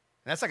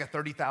that's like a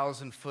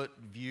 30,000-foot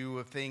view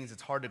of things.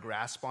 It's hard to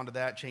grasp onto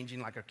that,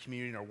 changing like our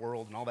community and our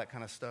world and all that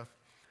kind of stuff.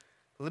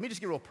 But let me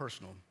just get real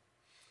personal.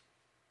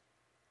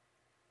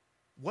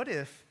 What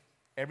if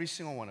every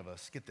single one of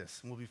us, get this,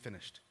 and we'll be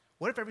finished.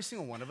 What if every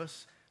single one of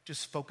us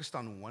just focused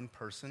on one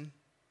person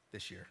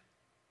this year?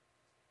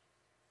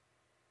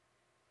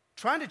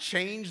 Trying to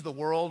change the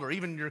world or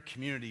even your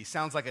community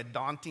sounds like a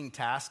daunting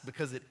task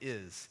because it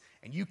is,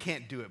 and you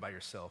can't do it by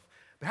yourself.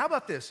 But how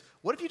about this?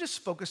 What if you just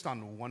focused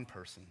on one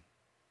person?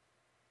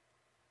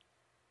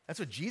 That's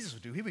what Jesus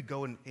would do. He would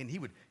go and he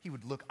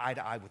would look eye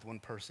to eye with one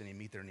person and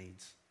meet their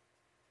needs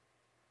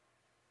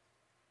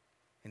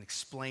and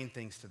explain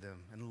things to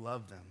them and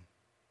love them.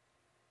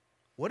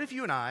 What if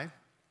you and I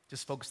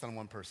just focused on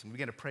one person? We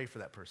began to pray for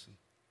that person.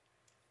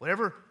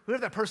 Whoever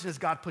that person is,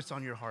 God puts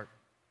on your heart.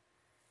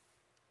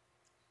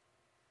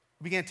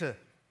 We began to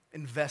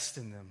invest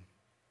in them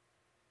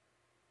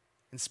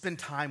and spend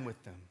time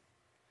with them.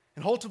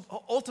 And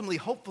ultimately,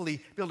 hopefully,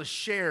 be able to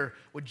share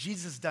what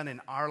Jesus has done in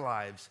our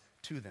lives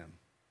to them,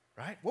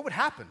 right? What would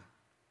happen?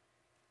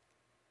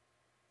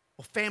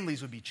 Well,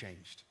 families would be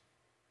changed.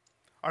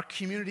 Our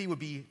community would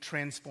be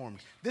transformed.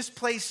 This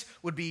place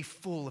would be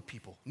full of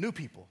people, new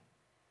people.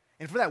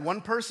 And for that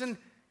one person,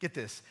 get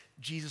this,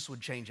 Jesus would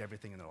change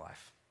everything in their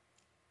life.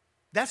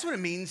 That's what it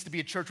means to be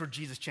a church where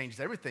Jesus changes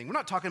everything. We're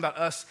not talking about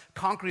us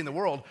conquering the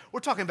world.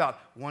 We're talking about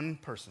one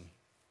person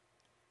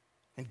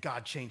and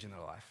God changing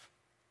their life.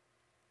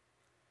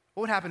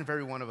 What would happen if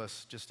every one of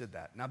us just did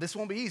that? Now, this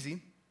won't be easy.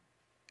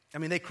 I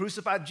mean, they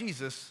crucified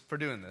Jesus for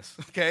doing this,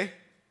 okay?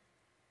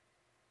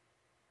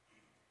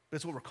 But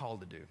it's what we're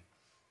called to do.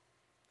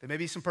 There may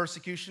be some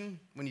persecution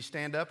when you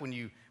stand up, when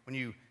you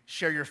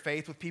share your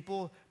faith with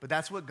people, but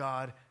that's what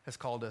God has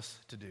called us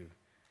to do.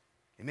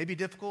 It may be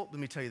difficult, let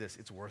me tell you this,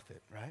 it's worth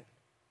it, right?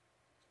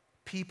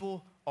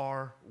 People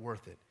are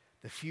worth it.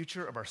 The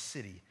future of our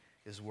city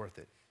is worth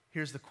it.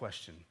 Here's the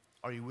question.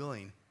 Are you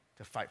willing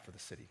to fight for the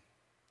city?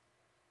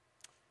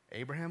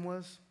 Abraham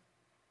was.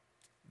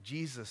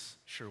 Jesus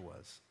sure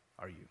was.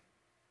 Are you?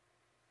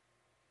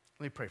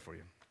 Let me pray for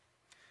you.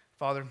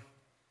 Father,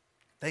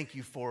 thank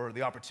you for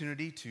the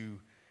opportunity to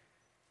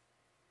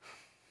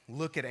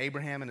look at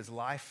Abraham and his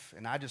life,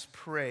 and I just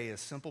pray a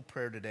simple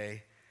prayer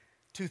today,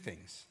 two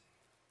things.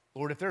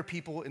 Lord, if there are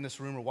people in this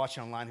room or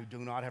watching online who do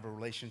not have a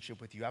relationship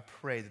with you, I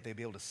pray that they'll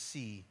be able to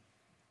see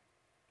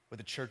what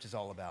the church is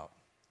all about.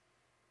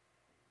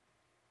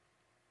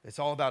 It's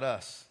all about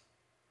us.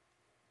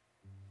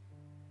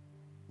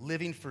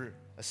 Living for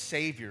a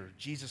Savior,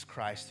 Jesus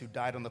Christ, who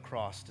died on the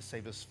cross to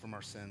save us from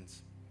our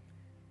sins.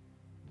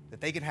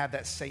 That they can have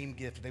that same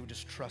gift if they would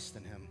just trust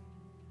in him.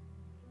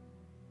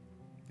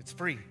 It's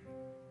free.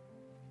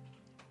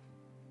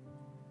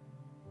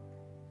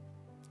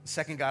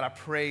 Second, God, I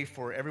pray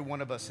for every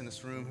one of us in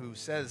this room who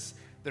says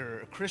they're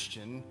a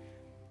Christian,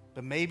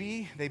 but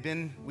maybe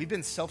we've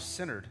been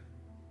self-centered.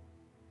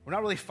 We're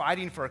not really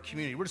fighting for our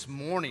community. We're just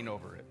mourning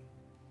over it.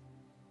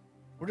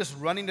 We're just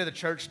running to the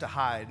church to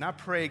hide. And I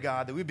pray,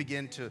 God, that we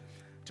begin to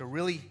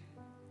really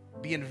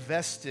be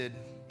invested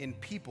in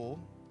people,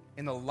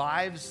 in the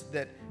lives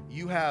that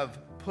you have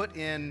put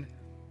in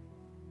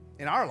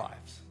our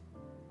lives.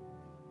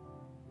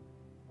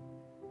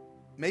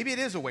 Maybe it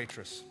is a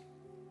waitress.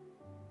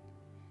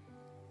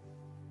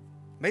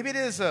 Maybe it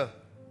is a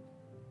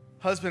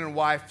husband and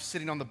wife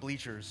sitting on the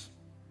bleachers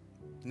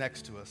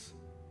next to us.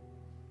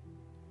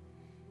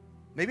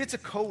 Maybe it's a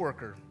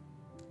coworker.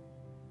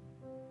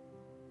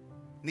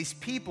 And these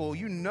people,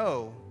 we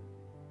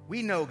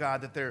know,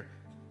 God, that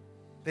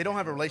they don't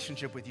have a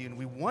relationship with you, and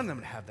we want them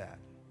to have that.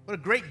 What a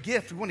great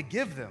gift we want to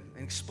give them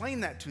and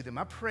explain that to them.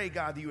 I pray,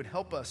 God, that you would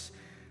help us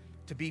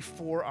to be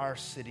for our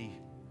city,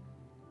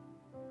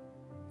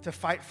 to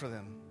fight for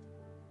them,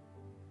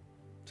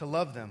 to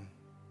love them,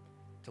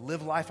 to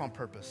live life on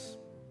purpose.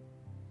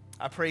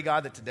 I pray,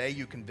 God, that today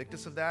you convict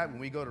us of that when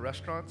we go to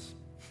restaurants.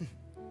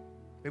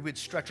 Maybe we'd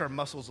stretch our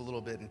muscles a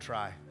little bit and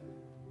try.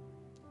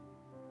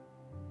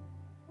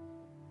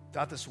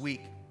 Throughout this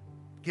week,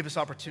 give us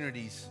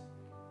opportunities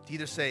to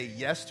either say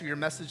yes to your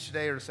message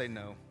today or to say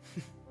no.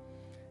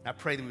 And I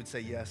pray that we would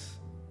say yes.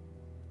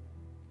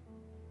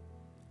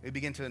 We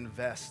begin to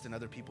invest in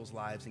other people's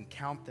lives and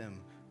count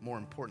them more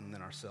important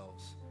than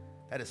ourselves.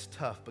 That is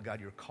tough, but God,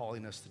 you're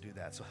calling us to do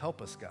that. So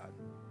help us, God.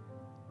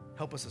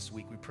 Help us this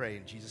week, we pray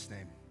in Jesus'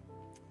 name.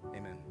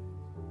 Amen.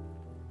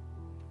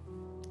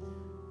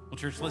 Well,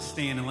 church, let's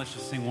stand and let's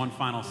just sing one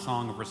final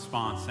song of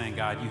response, saying,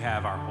 God, you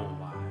have our whole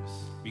lives.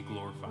 Be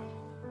glorified.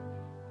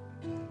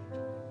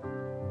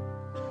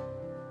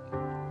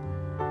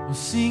 We'll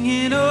sing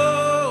it,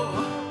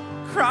 oh,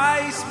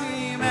 Christ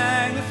be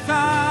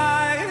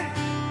magnified.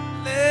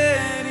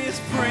 Let his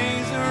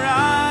praise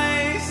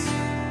arise.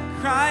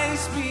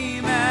 Christ be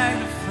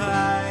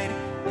magnified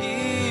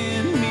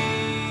in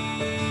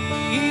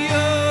me.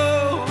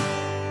 Oh,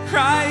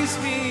 Christ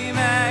be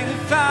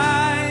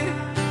magnified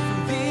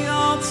from the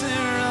altar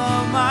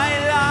of my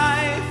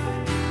life.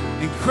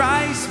 And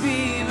Christ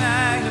be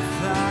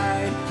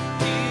magnified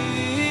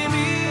in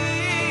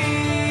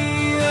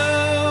me.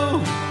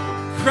 Oh,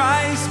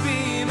 Christ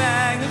be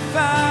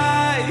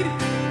magnified.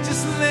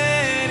 Just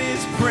let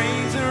his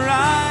praise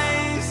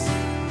arise.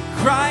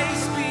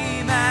 Christ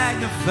be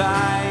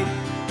magnified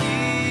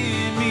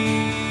in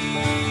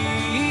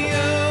me.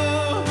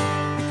 Oh,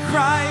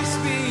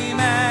 Christ be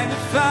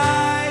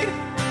magnified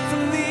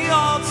from the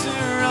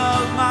altar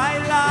of my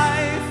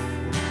life.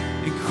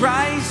 And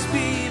Christ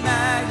be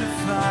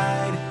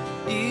magnified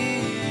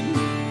in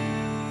me.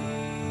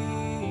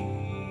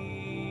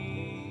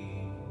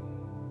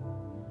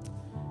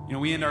 You know,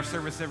 we end our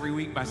service every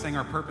week by saying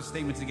our purpose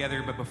statement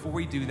together, but before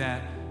we do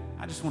that,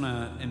 I just want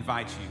to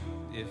invite you.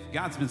 If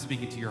God's been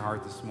speaking to your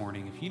heart this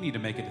morning, if you need to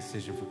make a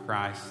decision for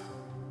Christ,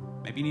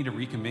 maybe you need to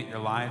recommit your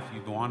life,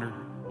 you've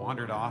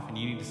wandered off, and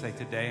you need to say,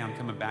 today I'm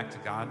coming back to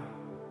God,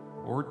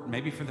 or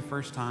maybe for the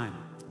first time,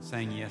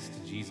 saying yes to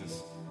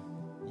Jesus,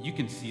 you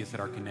can see us at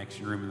our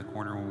connection room in the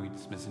corner when we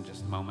dismiss in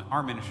just a moment.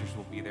 Our ministers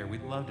will be there.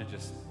 We'd love to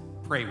just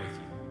pray with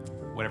you,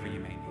 whatever you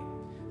may need.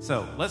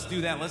 So let's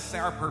do that. Let's say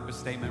our purpose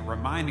statement,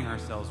 reminding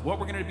ourselves what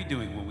we're going to be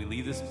doing when we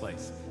leave this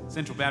place.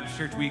 Central Baptist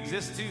Church, we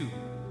exist to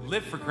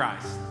live for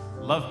Christ,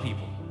 love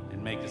people,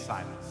 and make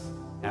disciples.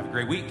 Have a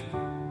great week.